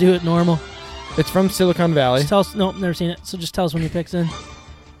shot. do it normal. It's from Silicon Valley. Just tell us. Nope, never seen it. So just tell us when your pick's in.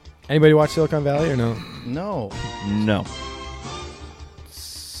 Anybody watch Silicon Valley or no? No. No.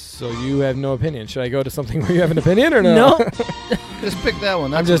 So you have no opinion. Should I go to something where you have an opinion or no? No. Just pick that one.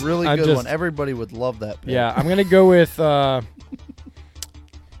 I'm That's just- a really I'm good just- one. Everybody would love that pick. Yeah, I'm gonna go with TJ.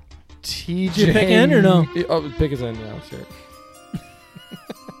 Did you pick in or no? Oh, pick is in. Yeah, sure.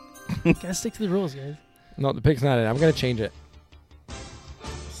 Gotta stick to the rules, guys. No, the pick's not in. I'm gonna change it.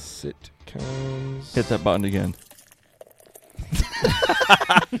 Sitcoms. Hit that button again.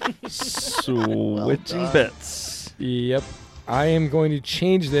 Switching bits. Yep. I am going to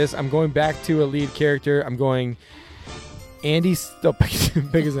change this. I'm going back to a lead character. I'm going Andy.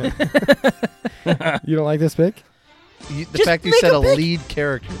 Pick is in. You don't like this pick? The Just fact you make said a a pick. lead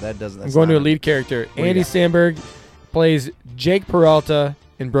character, that doesn't. I'm going to a lead character. do you Andy got? Samberg plays Jake Peralta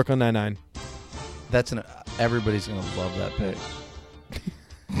in Brooklyn Nine-Nine. That's everybody's gonna love that pick.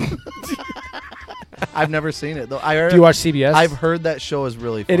 I've never seen it though. Do you watch CBS? I've heard that show is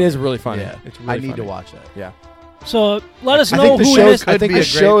really funny. It is really funny. Yeah. It's really I need funny. to watch that. Yeah. So let us I know think the who show it is. is. I think be the a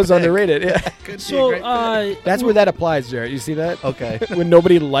show great is pick. underrated. Yeah. Could be a So great pick. That's where that applies, Jared. You see that? Okay. When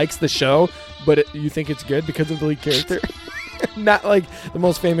nobody likes the show, but you think it's good because of the lead character. Not like the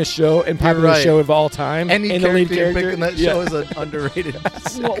most famous show and popular right. show of all time. Any and the lead character you character pick in that yeah. show is an underrated.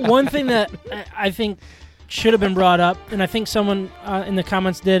 One thing that I think should have been brought up, and I think someone in the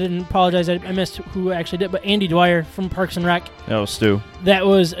comments did, and apologize, I missed who actually did, but Andy Dwyer from Parks and Rec. That was Stu. That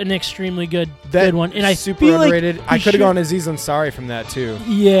was an extremely good one, and I super feel underrated. Like I he could have should- gone Aziz Ansari from that too.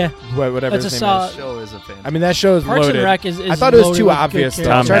 Yeah, Whatever That's his a name solid- is. show is a fan. I mean, that show is Parks loaded. and Rec is I thought it was loaded too with good obvious. Though. I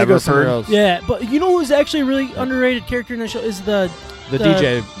characters. was trying to go Tom somewhere Haverford. else. Yeah, but you know who's actually a really underrated character in the show is the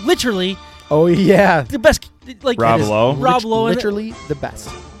DJ. Literally Oh yeah. the best. Like Rob it is- Lowe. Rob Lowe. in it. Literally the best.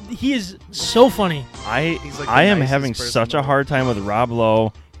 He is so funny. He's like the I am nicest having person such in a the hard time with Rob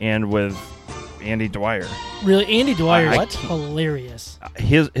Lowe and with Andy Dwyer. Really, Andy Dwyer I is hilarious.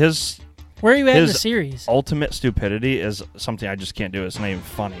 His Where are you at in the his- series? ultimate stupidity is something I just can't do. It's not even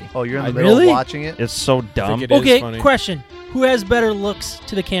funny. Oh, you're in the I- middle Really? of watching it? It's so dumb. it is Okay, funny. question: who has better looks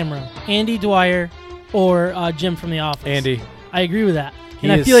to the camera, Andy Dwyer or Jim from The Office? Andy. I agree with that, He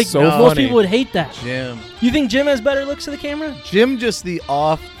and I is feel like so most funny. people would hate that. Jim. You think Jim has better looks to the camera? Jim just the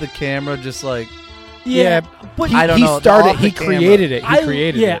off the camera, just like Yeah, but I don't he know, started. off the He camera. created it. He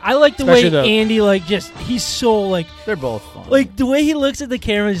created yeah, it. I like the Especially way the- Andy he's so they're both fun. like the way he looks at the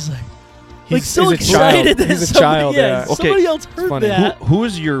camera is like He's so a excited child. that He's a somebody, child. yeah, Yeah. Okay, somebody else heard funny. that. Who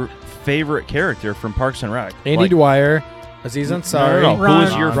is your favorite character from Parks and Rec? Andy Like, Dwyer, Aziz Ansari, No. Ron, Who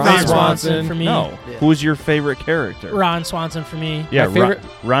is your Ron favorite? Swanson for me. No. Yeah. Who is your favorite character? Ron Swanson for me. Yeah, My favorite-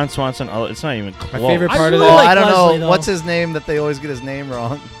 Ron Swanson. It's not even close. favorite I part of really that. like I don't Leslie, know though. what's his name that they always get his name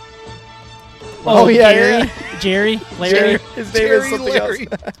wrong. Oh, yeah, Gary, Jerry, Larry. His name is something Larry,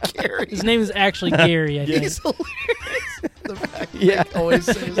 else. Gary. His name is actually Gary. I think. He's hilarious. The fact that Yeah. they always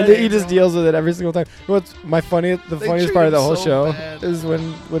say his And then he name just wrong. deals with it every single time. What's my funniest? The They funniest treat part of the him whole so show bad. is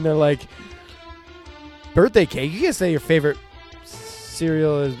when they're like, birthday cake. You can't say your favorite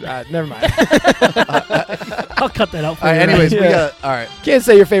cereal is. Never mind. I'll cut that out for All right, you. anyways, we Yeah. got all right. Can't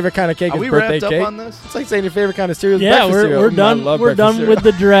say your favorite kind of cake Are is we birthday wrapped up cake. on this? It's like saying your favorite kind of cereal is yeah, breakfast cereal. we're I done. love We're breakfast done with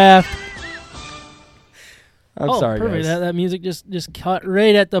cereal. the draft. I'm sorry, perfect. guys. That music just cut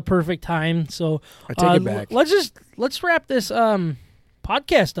right at the perfect time. So I take it back. Let's wrap this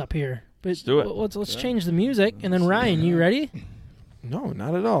podcast up here. But Let's do it. Let's change the music, and then Ryan, you ready? No,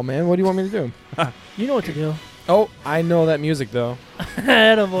 not at all, man. What do you want me to do? You know what to do. Oh, I know that music, though.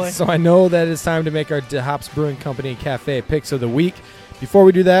 Attaboy. So I know that it's time to make our DeHops Brewing Company Cafe picks of the week. Before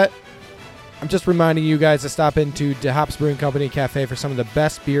we do that, I'm just reminding you guys to stop into DeHops Brewing Company Cafe for some of the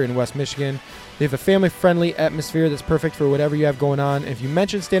best beer in West Michigan. They have a family-friendly atmosphere that's perfect for whatever you have going on. If you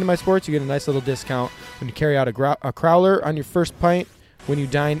mention Stand My Sports, you get a nice little discount when you carry out a crowler on your first pint. When you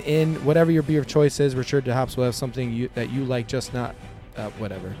dine in, whatever your beer of choice is, we're sure DeHops will have something that you like, just not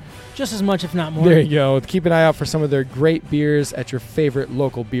whatever. Just as much, if not more. There you go. Keep an eye out for some of their great beers at your favorite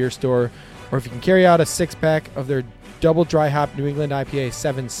local beer store. Or if you can carry out a 6-pack of their double dry hop New England IPA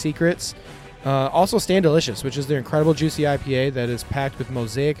 7 Secrets. Also Stand Delicious, which is their incredible juicy IPA that is packed with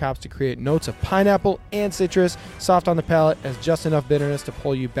mosaic hops to create notes of pineapple and citrus, soft on the palate, has just enough bitterness to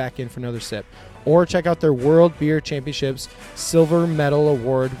pull you back in for another sip. Or check out their World Beer Championships Silver Medal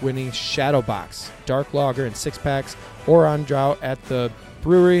Award-winning Shadow Box, dark lager in 6-packs, or on draw at the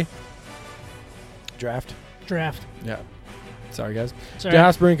brewery. Draft. Yeah. Sorry, guys. Sorry.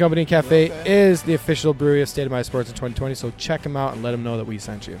 DeHops Brewing Company Cafe is the official brewery of State of My Sports in 2020, so check them out and let them know that we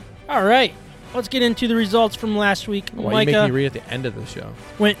sent you. All right. Let's get into the results from last week. Why you make me read at the end of the show?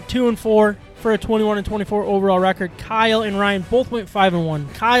 Went 2-4 for a 21-24 overall record. Kyle and Ryan both went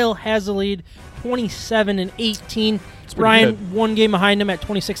 5-1. Kyle has the lead, 27-18. Ryan good. one game behind him at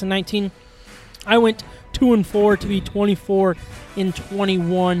 26-19. I went 2-4 to be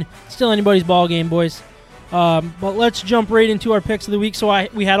 24-21. Still anybody's ball game, boys. But let's jump right into our picks of the week. So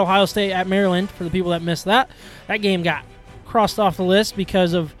we had Ohio State at Maryland for the people that missed that. That game got crossed off the list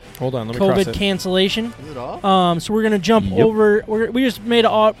because of Hold on, let me cross COVID it. cancellation. Is it off? So we're going to jump Yep. over. We just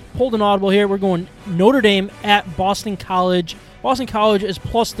pulled an audible here. We're going Notre Dame at Boston College. Boston College is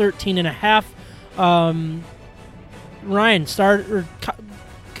plus 13.5. Ryan,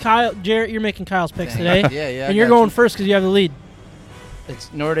 Kyle, Jarrett, you're making Kyle's picks today. Yeah. And you're going first because you have the lead.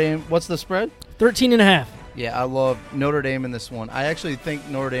 It's Notre Dame. What's the spread? 13.5. Yeah, I love Notre Dame in this one. I actually think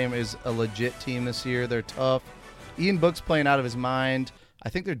Notre Dame is a legit team this year. They're tough. Ian Book's playing out of his mind. I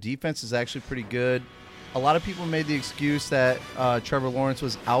think their defense is actually pretty good. A lot of people made the excuse that Trevor Lawrence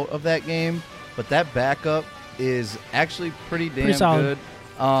was out of that game, but that backup is actually pretty damn Pretty solid.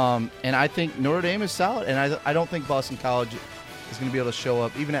 good. And I think Notre Dame is solid, and I don't think Boston College is going to be able to show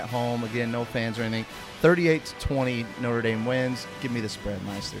up, even at home. Again, no fans or anything. 38-20, Notre Dame wins. Give me the spread,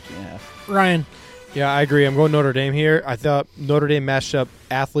 -13.5. Ryan. Yeah, I agree. I'm going Notre Dame here. I thought Notre Dame matched up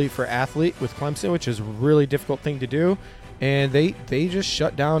athlete for athlete with Clemson, which is a really difficult thing to do. And they just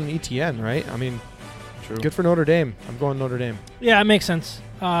shut down ETN, right? I mean, True. good for Notre Dame. I'm going Notre Dame. Yeah, it makes sense.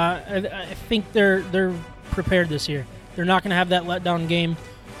 I think they're prepared this year. They're not going to have that letdown game.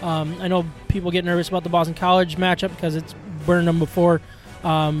 I know people get nervous about the Boston College matchup because it's burned them before.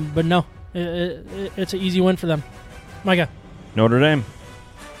 But no, it's an easy win for them. Micah. Notre Dame.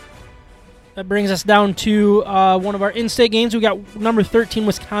 That brings us down to one of our in-state games. We got number 13,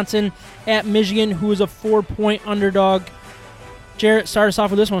 Wisconsin at Michigan, who is a 4-point underdog. Jarrett, start us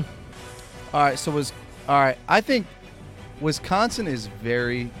off with this one. All right. I think Wisconsin is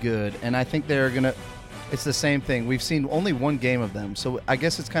very good, and I think they're gonna. It's the same thing. We've seen only one game of them, so I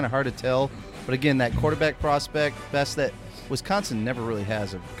guess it's kind of hard to tell. But again, that quarterback prospect, best that Wisconsin never really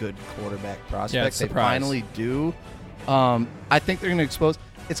has a good quarterback prospect. Yeah, it's a they surprise. finally do. I think they're gonna expose.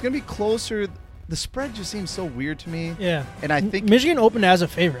 It's gonna be closer. The spread just seems so weird to me. Yeah. And I think Michigan opened as a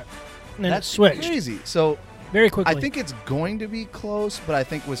favorite. And then it that's switched crazy. So very quickly. I think it's going to be close, but I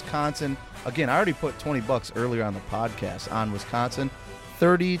think Wisconsin. Again, I already put $20 earlier on the podcast on Wisconsin.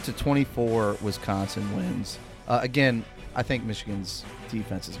 30-24, Wisconsin wins. Again, I think Michigan's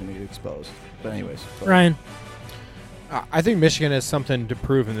defense is going to get exposed. But anyways, Ryan. I think Michigan has something to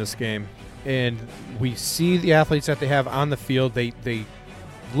prove in this game. And we see the athletes that they have on the field. They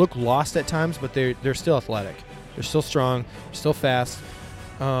look lost at times, but they're still athletic. They're still strong. They're still fast.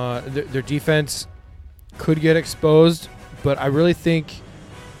 Their defense could get exposed, but I really think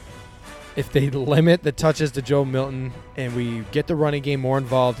if they limit the touches to Joe Milton and we get the running game more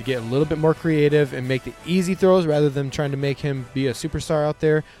involved to get a little bit more creative and make the easy throws rather than trying to make him be a superstar out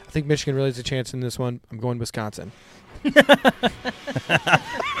there, I think Michigan really has a chance in this one. I'm going Wisconsin.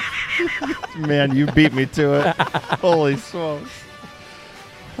 Man, you beat me to it. Holy smokes.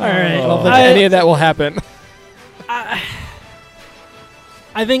 All right. I don't think any of that will happen. I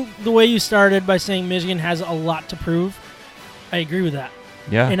think the way you started by saying Michigan has a lot to prove, I agree with that.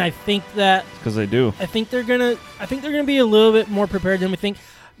 Yeah, And I think that because they do. I think they're gonna be a little bit more prepared than we think.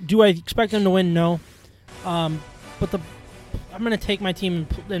 Do I expect them to win? No. But I'm gonna take my team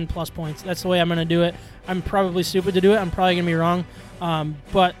in plus points. That's the way I'm gonna do it. I'm probably stupid to do it. I'm probably gonna be wrong.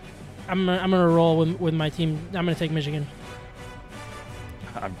 But I'm gonna roll with my team. I'm gonna take Michigan.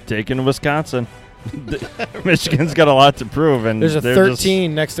 I'm taking Wisconsin. Michigan's got a lot to prove, and There's a they're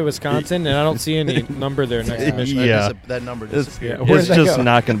 13 next to Wisconsin, and I don't see any number there next to Michigan. Yeah. That number It's, disappeared. Where it's did that just go?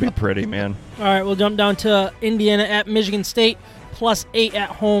 not going to be pretty, man. All right, we'll jump down to Indiana at Michigan State, +8 at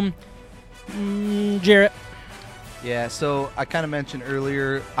home. Jarrett. Yeah, so I kind of mentioned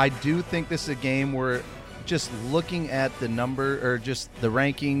earlier, I do think this is a game where just looking at the number or just the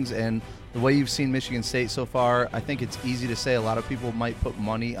rankings and the way you've seen Michigan State so far, I think it's easy to say a lot of people might put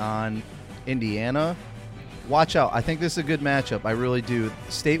money on Indiana. Watch out. I think this is a good matchup. I really do.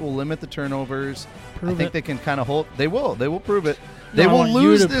 State will limit the turnovers. Prove I think it. they can kind of hold. They will. They will prove it. No, They I will want you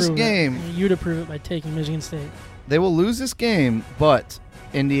lose to this prove it. game. I want you to prove it by taking Michigan State. They will lose this game, but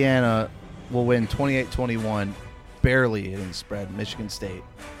Indiana will win 28-21, barely hitting the spread. Michigan State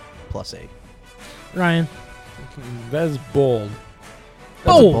 +8. Ryan. That is bold.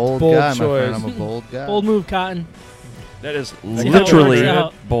 That's a Bold. bold Bold guy, my friend. choice. I'm a bold guy. Bold move, Cotton. That is See how it literally works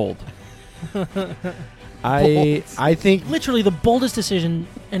out. bold. I think Literally the boldest decision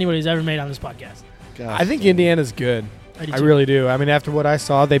anybody's ever made on this podcast. Gosh, I think dang. Indiana's good. do I too. really do. I mean, after what I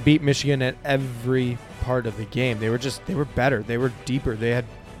saw, they beat Michigan at every part of the game. They were better. They were deeper.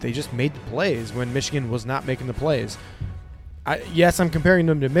 They just made the plays when Michigan was not making the plays. Yes, I'm comparing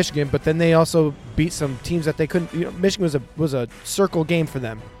them to Michigan, but then they also beat some teams that they couldn't. You know, Michigan was a circle game for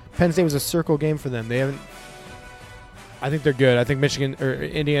them. Penn State was a circle game for them. They haven't. I think they're good. I think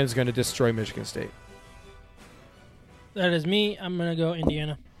Indiana's going to destroy Michigan State. That is me. I'm going to go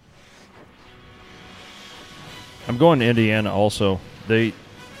Indiana. I'm going to Indiana also. This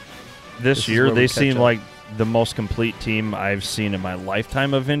is year where we they catch seem up. like the most complete team I've seen in my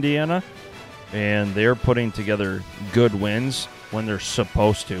lifetime of Indiana, and they're putting together good wins when they're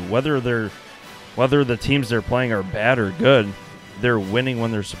supposed to. Whether the teams they're playing are bad or good, they're winning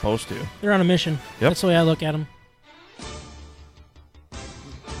when they're supposed to. They're on a mission. Yep. That's the way I look at them.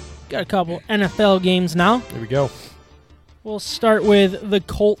 Got a couple NFL games now. Here we go. We'll start with the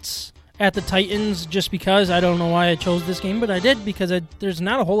Colts at the Titans, just because I don't know why I chose this game, but I did because there's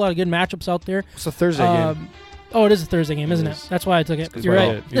not a whole lot of good matchups out there. It's a Thursday game. Oh, it is a Thursday game, isn't It it? is. That's why I took it. That's You're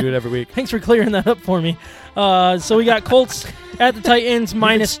why right. You do it every week. Thanks for clearing that up for me. So we got Colts at the Titans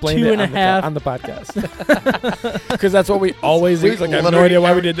minus Explain 2.5. on the podcast because that's what we always do. We It's like, I have no literally idea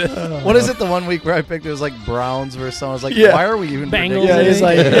why we did this. What is it? The one week where I picked it was like Browns versus someone. I was like, Yeah. why are we even Bengals. predicting Yeah, this? he's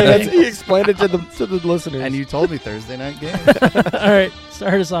like, he explained it to the listeners. And you told me Thursday night game. All right,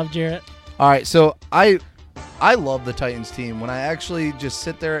 start us off, Jarrett. All right, so I love the Titans team. When I actually just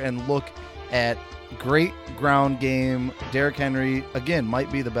sit there and look at great ground game, Derrick Henry, again,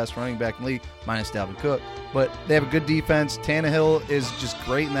 might be the best running back in the league, minus Dalvin Cook. But they have a good defense. Tannehill is just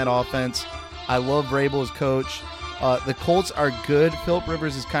great in that offense. I love Vrabel as coach. The Colts are good. Phillip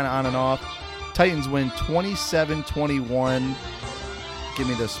Rivers is kind of on and off. Titans win 27-21. Give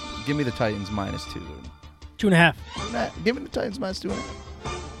me the Titans minus 2. 2.5. Give me the Titans minus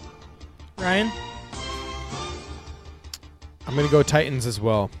 2.5. Ryan? I'm going to go Titans as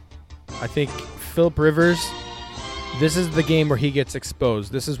well. I think Phillip Rivers, this is the game where he gets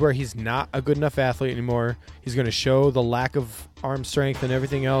exposed. This is where he's not a good enough athlete anymore. He's going to show the lack of arm strength and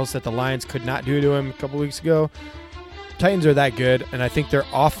everything else that the Lions could not do to him a couple weeks ago. Titans are that good, and I think their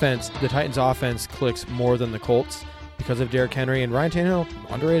offense, the Titans' offense, clicks more than the Colts because of Derrick Henry and Ryan Tannehill.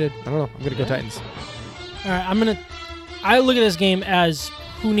 Underrated. I don't know. I'm going to go Titans. All right, I look at this game as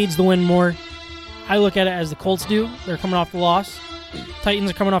who needs the win more. I look at it as the Colts do. They're coming off the loss. Titans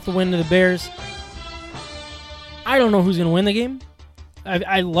are coming off the win to the Bears. I don't know who's going to win the game.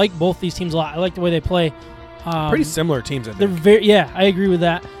 I like both these teams a lot. I like the way they play. Pretty similar teams, I They're think. I agree with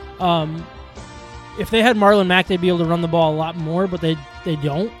that. If they had Marlon Mack, they'd be able to run the ball a lot more, but they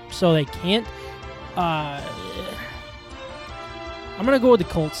don't, so they can't. I'm going to go with the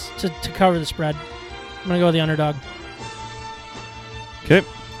Colts to cover the spread. I'm going to go with the underdog. Okay,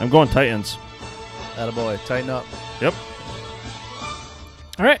 I'm going Titans. Attaboy, tighten up. Yep.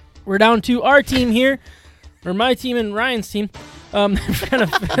 All right, we're down to our team here, or my team and Ryan's team. Kind of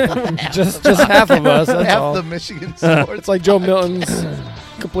just half of us. That's Half all. the Michigan sports. It's like Joe Milton's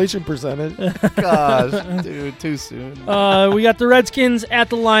completion percentage. Gosh, dude, too soon. we got the Redskins at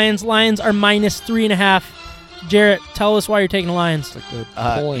the Lions. Lions are minus 3.5. Jarrett, tell us why you're taking the Lions. It's like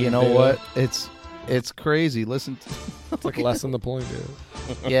the pulling You know data. what? It's crazy. Listen, It's like less than the pulling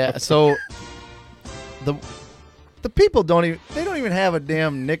data. yeah. So the people don't even have a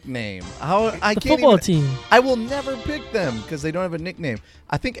damn nickname. How I The can't football even, team. I will never pick them because they don't have a nickname.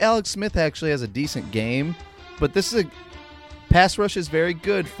 I think Alex Smith actually has a decent game, but this is a pass rush is very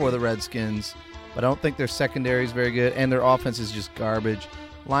good for the Redskins, but I don't think their secondary is very good, and their offense is just garbage.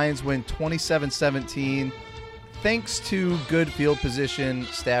 Lions win 27-17. thanks to good field position,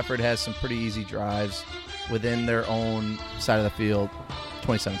 Stafford has some pretty easy drives within their own side of the field.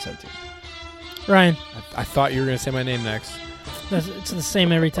 27-17. Ryan, I thought you were going to say my name next. it's the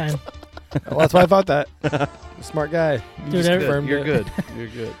same every time. Well, that's why I thought that. Smart guy. You Dude, just every- confirmed You're it. good. You're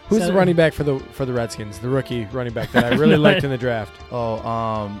good. Who's So- the running back for the Redskins? The rookie running back that I really liked in the draft. Oh,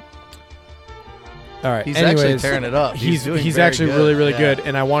 All right. he's actually anyways, tearing it up. He's doing very actually good. really, really Yeah. good.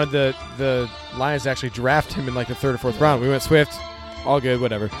 And I wanted the Lions to actually draft him in like the 3rd or 4th round. We went Swift. All good,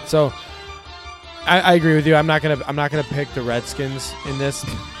 whatever. So I agree with you. I'm not gonna pick the Redskins in this.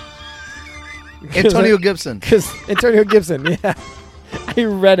 Antonio Gibson. Because Antonio Gibson, yeah, I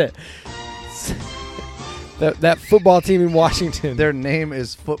read it. That football team in Washington. Their name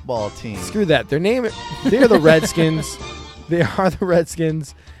is football team. Screw that. They're the Redskins. They are the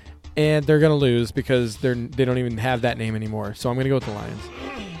Redskins, and they're gonna lose because they don't even have that name anymore. So I'm gonna go with the Lions.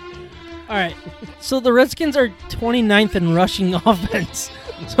 All right. So the Redskins are 29th in rushing offense.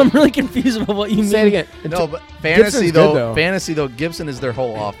 So I'm really confused about what you mean. Say it again. No, but Gibson's good, though. fantasy though, Gibson is their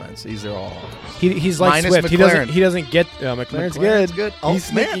whole offense. He's their all offense. He's like Minus Swift. McLaren. He doesn't get McLaren's good. Oh,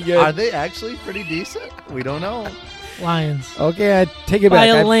 He's man, sneaky good. Are they actually pretty decent? We don't know. Lions. Okay, I take it By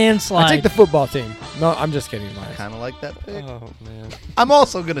back. a landslide. I take the football team. No, I'm just kidding. Lions. Kind of like that pick. Oh man. I'm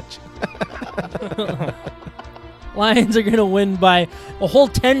also gonna. Lions are going to win by a whole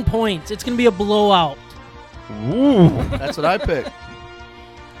 10 points. It's going to be a blowout. Ooh. That's what I picked.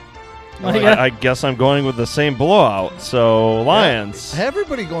 Like, uh, I guess I'm going with the same blowout. So Lions.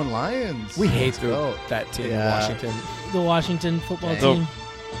 Everybody going Lions. We hate Let's go. that team Yeah. in Washington. the Washington football So- team.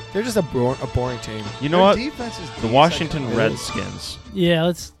 They're just a boring team. You know Their what? Defense is The decent. Washington It is. Redskins.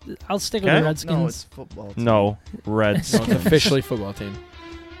 Yeah, I'll stick with Okay. the No, Redskins. it's football. Team. No, No, it's Redskins. officially football team.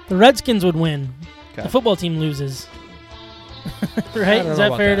 The Redskins would win. Okay. The football team loses. I Right? don't Is know that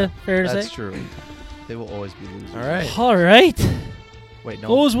about fair that. to That's say? true. They will always be losers. All right. All right. Wait, no.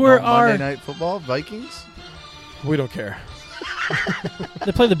 Those were no our- Monday Night Football Vikings. We don't care.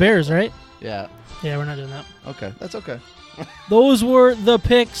 They play the Bears, right? Yeah. Yeah, we're not doing that. Okay, that's okay. Those were the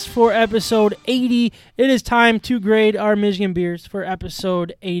picks for episode 80. It is time to grade our Michigan beers for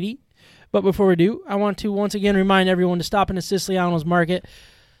episode 80. But before we do, I want to once again remind everyone to stop into Siciliano's Market.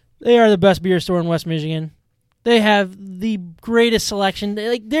 They are the best beer store in West Michigan. They have the greatest selection.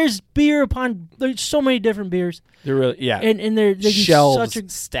 There's beer there's so many different beers. They're really And they do shelves, such a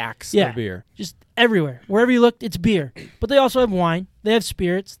stacks Yeah. of beer. just everywhere. Wherever you look, it's beer. But they also have wine. They have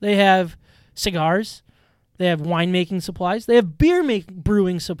spirits. They have cigars. They have winemaking supplies. They have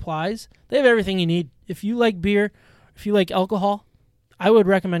brewing supplies. They have everything you need. If you like beer, if you like alcohol, I would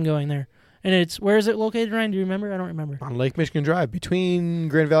recommend going there. And where is it located, Ryan? Do you remember? I don't remember. On Lake Michigan Drive between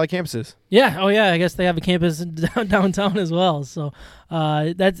Grand Valley campuses. Yeah. Oh, yeah. I guess they have a campus downtown as well. So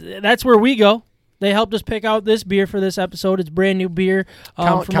that's where we go. They helped us pick out this beer for this episode. It's brand new beer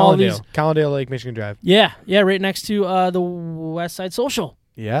from all these. Callendale Lake Michigan Drive. Yeah. Right next to the West Side Social.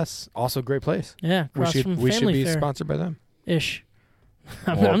 Yes, also a great place. Yeah, across from We should Family be Fair sponsored by them. ish.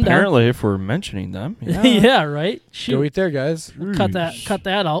 I'm Well, down. apparently, if we're mentioning them, yeah. Yeah, right. Go Shoot, eat there, guys. cut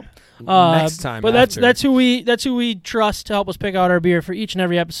that out. Next time. But after. that's who we trust to help us pick out our beer for each and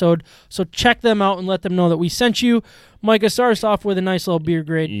every episode. So check them out and let them know that we sent you. Micah, start us off with a nice little beer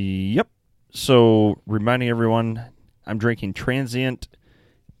grade. Yep. So, reminding everyone, I'm drinking Transient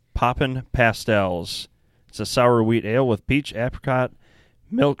Poppin' Pastels. It's a sour wheat ale with peach, apricot,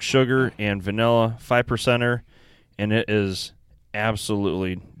 milk, sugar, and vanilla, 5%er, and it is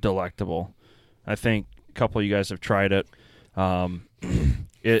absolutely delectable. I think a couple of you guys have tried it.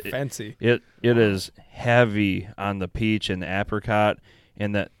 fancy. It is heavy on the peach and the apricot,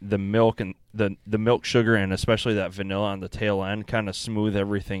 and that the milk and the milk sugar and especially that vanilla on the tail end kind of smooth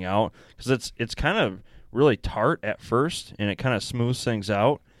everything out, because it's kind of really tart at first and it kind of smooths things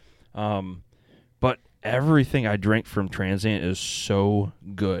out. But everything I drink from Transient is so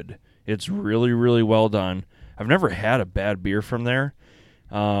good. It's really, really well done. I've never had a bad beer from there.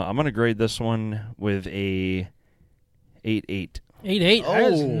 I'm going to grade this one with a 8.8. 8.8.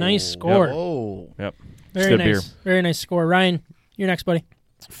 That is a nice score. Oh. Yep. Very good nice. beer. Very nice score. Ryan, you're next, buddy.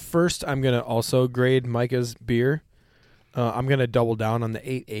 First, I'm going to also grade Micah's beer. I'm going to double down on the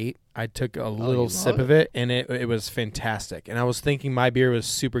 8.8. I took a little sip of it, and it was fantastic. And I was thinking my beer was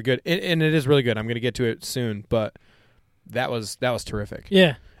super good. And it is really good. I'm going to get to it soon, but that was terrific.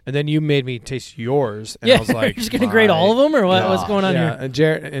 Yeah. And then you made me taste yours, and I was like, you're just going to grade all of them, or what? What's going on yeah, here? and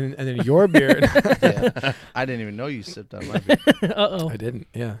Jared, and then your beer. Yeah. I didn't even know you sipped on my beer. Uh-oh. I didn't,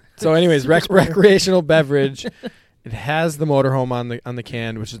 yeah. So anyways, recreational beverage, It has the motorhome on the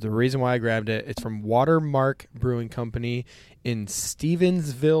can, which is the reason why I grabbed it. It's from Watermark Brewing Company in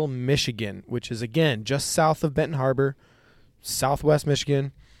Stevensville, Michigan, which is, again, just south of Benton Harbor, southwest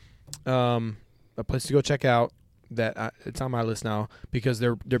Michigan. A place to go check out. That it's on my list now because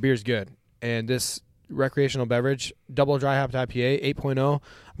their beer's good. And this recreational beverage, double dry hopped IPA, 8.0.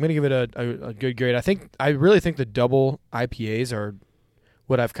 I'm going to give it a good grade. I really think the double IPAs are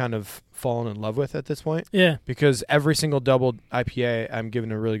what I've kind of fallen in love with at this point. Yeah. Because every single double IPA I'm giving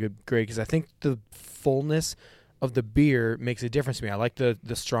a really good grade because I think the fullness of the beer makes a difference to me. I like the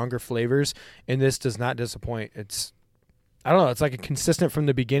stronger flavors, and this does not disappoint. I don't know, it's like a consistent from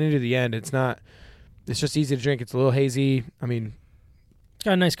the beginning to the end. It's just easy to drink. It's a little hazy. I mean, It's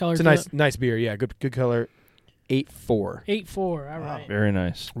got a nice color. it's a nice beer. Yeah, good color. 8.4. 8.4. All right. Very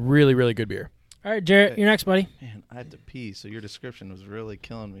nice. Really, really good beer. All right, Jarrett, you're next, buddy. Man, I had to pee, so your description was really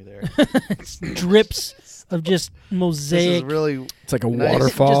killing me there. Drips of just This mosaic. is really It's like a nice,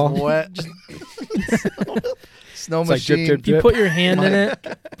 waterfall. just wet. Snow It's like Machine. drip, drip, you drip. put your hand in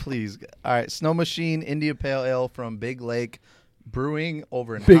it. Please. All right, Snow Machine India Pale Ale from Big Lake Brewing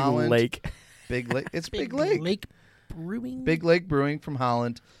over in Big Holland. Lake. Big Lake. It's Big Lake. Lake Brewing. Big Lake Brewing from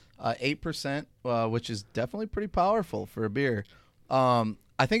Holland. 8%, which is definitely pretty powerful for a beer.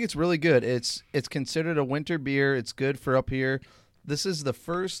 I think it's really good. It's considered a winter beer. It's good for up here. This is the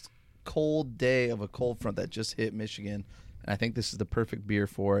first cold day of a cold front that just hit Michigan, and I think this is the perfect beer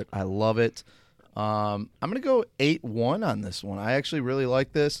for it. I love it. I'm going to go 8-1 on this one. I actually really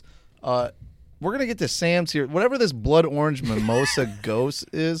like this. We're going to get to Sam's here. Whatever this blood orange mimosa ghost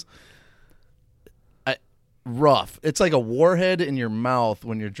is, rough. It's like a warhead in your mouth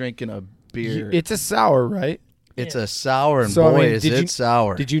when you're drinking a beer. It's a sour, right? It's a sour, and So, I boy, mean, is did it you-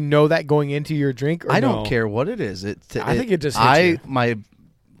 sour. Did you know that going into your drink? Or I don't no? care what it is. I think it just hit you.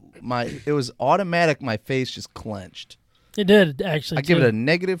 It was automatic. My face just clenched. It did, actually. I give too. it a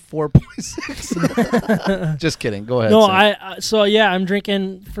negative 4.6. Just kidding. Go ahead. No, Sam. I'm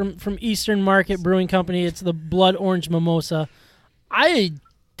drinking from Eastern Market Brewing Company. It's the Blood Orange Mimosa. I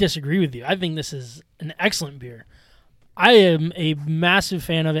disagree with you. I think this is an excellent beer. I am a massive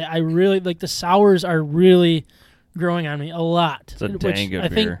fan of it. I really like the sours are really growing on me a lot. It's a dang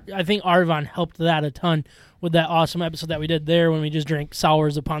good beer. I think Arvon helped that a ton with that awesome episode that we did there when we just drank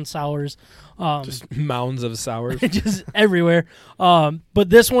sours upon sours. Just mounds of sours. Just everywhere. But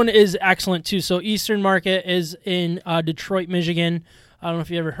this one is excellent too. So Eastern Market is in Detroit, Michigan. I don't know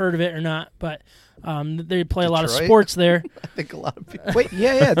if you ever heard of it or not, but they play a lot of Detroit? sports there. I think a lot of people. Wait,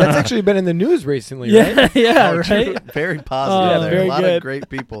 yeah. That's actually been in the news recently, Yeah, right? yeah, Oh, true. right. Very positive there. very A lot good. of great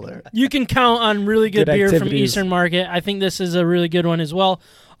people there. You can count on really good Good beer from activities. Eastern Market. I think this is a really good one as well.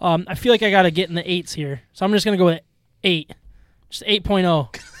 I feel like I got to get in the 8s here. So I'm just going to go with 8. Just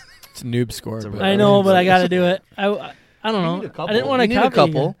 8.0. It's a noob score. It's a but- I know, but I got to do it. I don't know. need a couple. I didn't want to You need a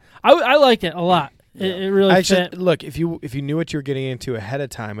copy couple. you. I liked it a lot. It really Actually, fit. look, if you knew what you were getting into ahead of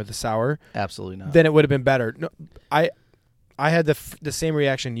time with the sour, Absolutely not. then it would have been better. No, I had the same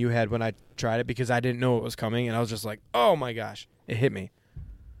reaction you had when I tried it because I didn't know it was coming, and I was just like, "Oh my gosh, it hit me."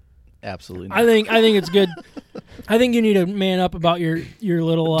 Absolutely not. I think it's good. I think you need to man up about your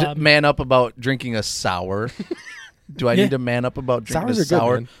little. Man up about drinking a sour. Do I Yeah. need to man up about drinking Sours a are good,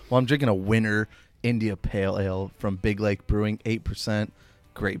 sour? man. Well, I'm drinking a Winter India Pale Ale from Big Lake Brewing, 8%.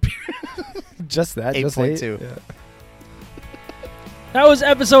 Great beer. Just that, just 8.2. Yeah. That was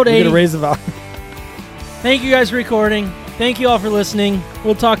episode We're 80. gonna raise the value. Thank you guys for recording. Thank you all for listening.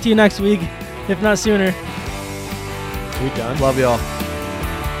 We'll talk to you next week, if not sooner. We done. Love y'all.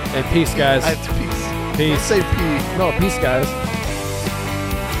 And peace, guys. I have to peace. Peace. Let's say pee. No, peace, guys.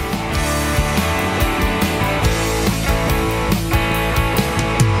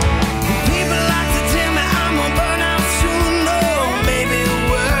 People like to tell me I'm gonna burn out soon, no, maybe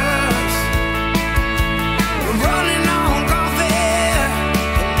worse. Running on coffee and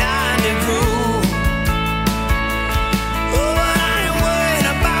 90 proof. Oh, I ain't worried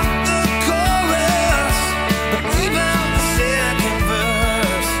about the chorus, or even the second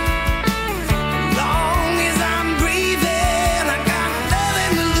verse. As long as I'm breathing, I got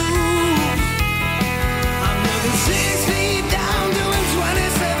nothing to lose. I'm looking 6 feet down, doing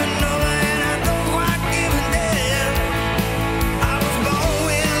 27 over, and I don't quite give a damn. I was born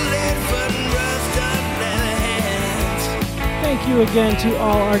with lead foot and rust up leather hands. Thank you again to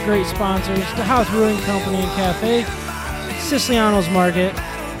all our great sponsors, the House Brewing Company and Cafe, Siciliano's Market,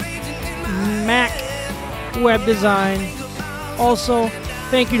 Mac Web Design. Also,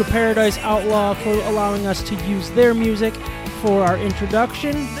 thank you to Paradise Outlaw for allowing us to use their music for our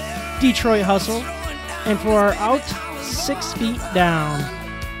introduction, Detroit Hustle, and for our out 6 feet down.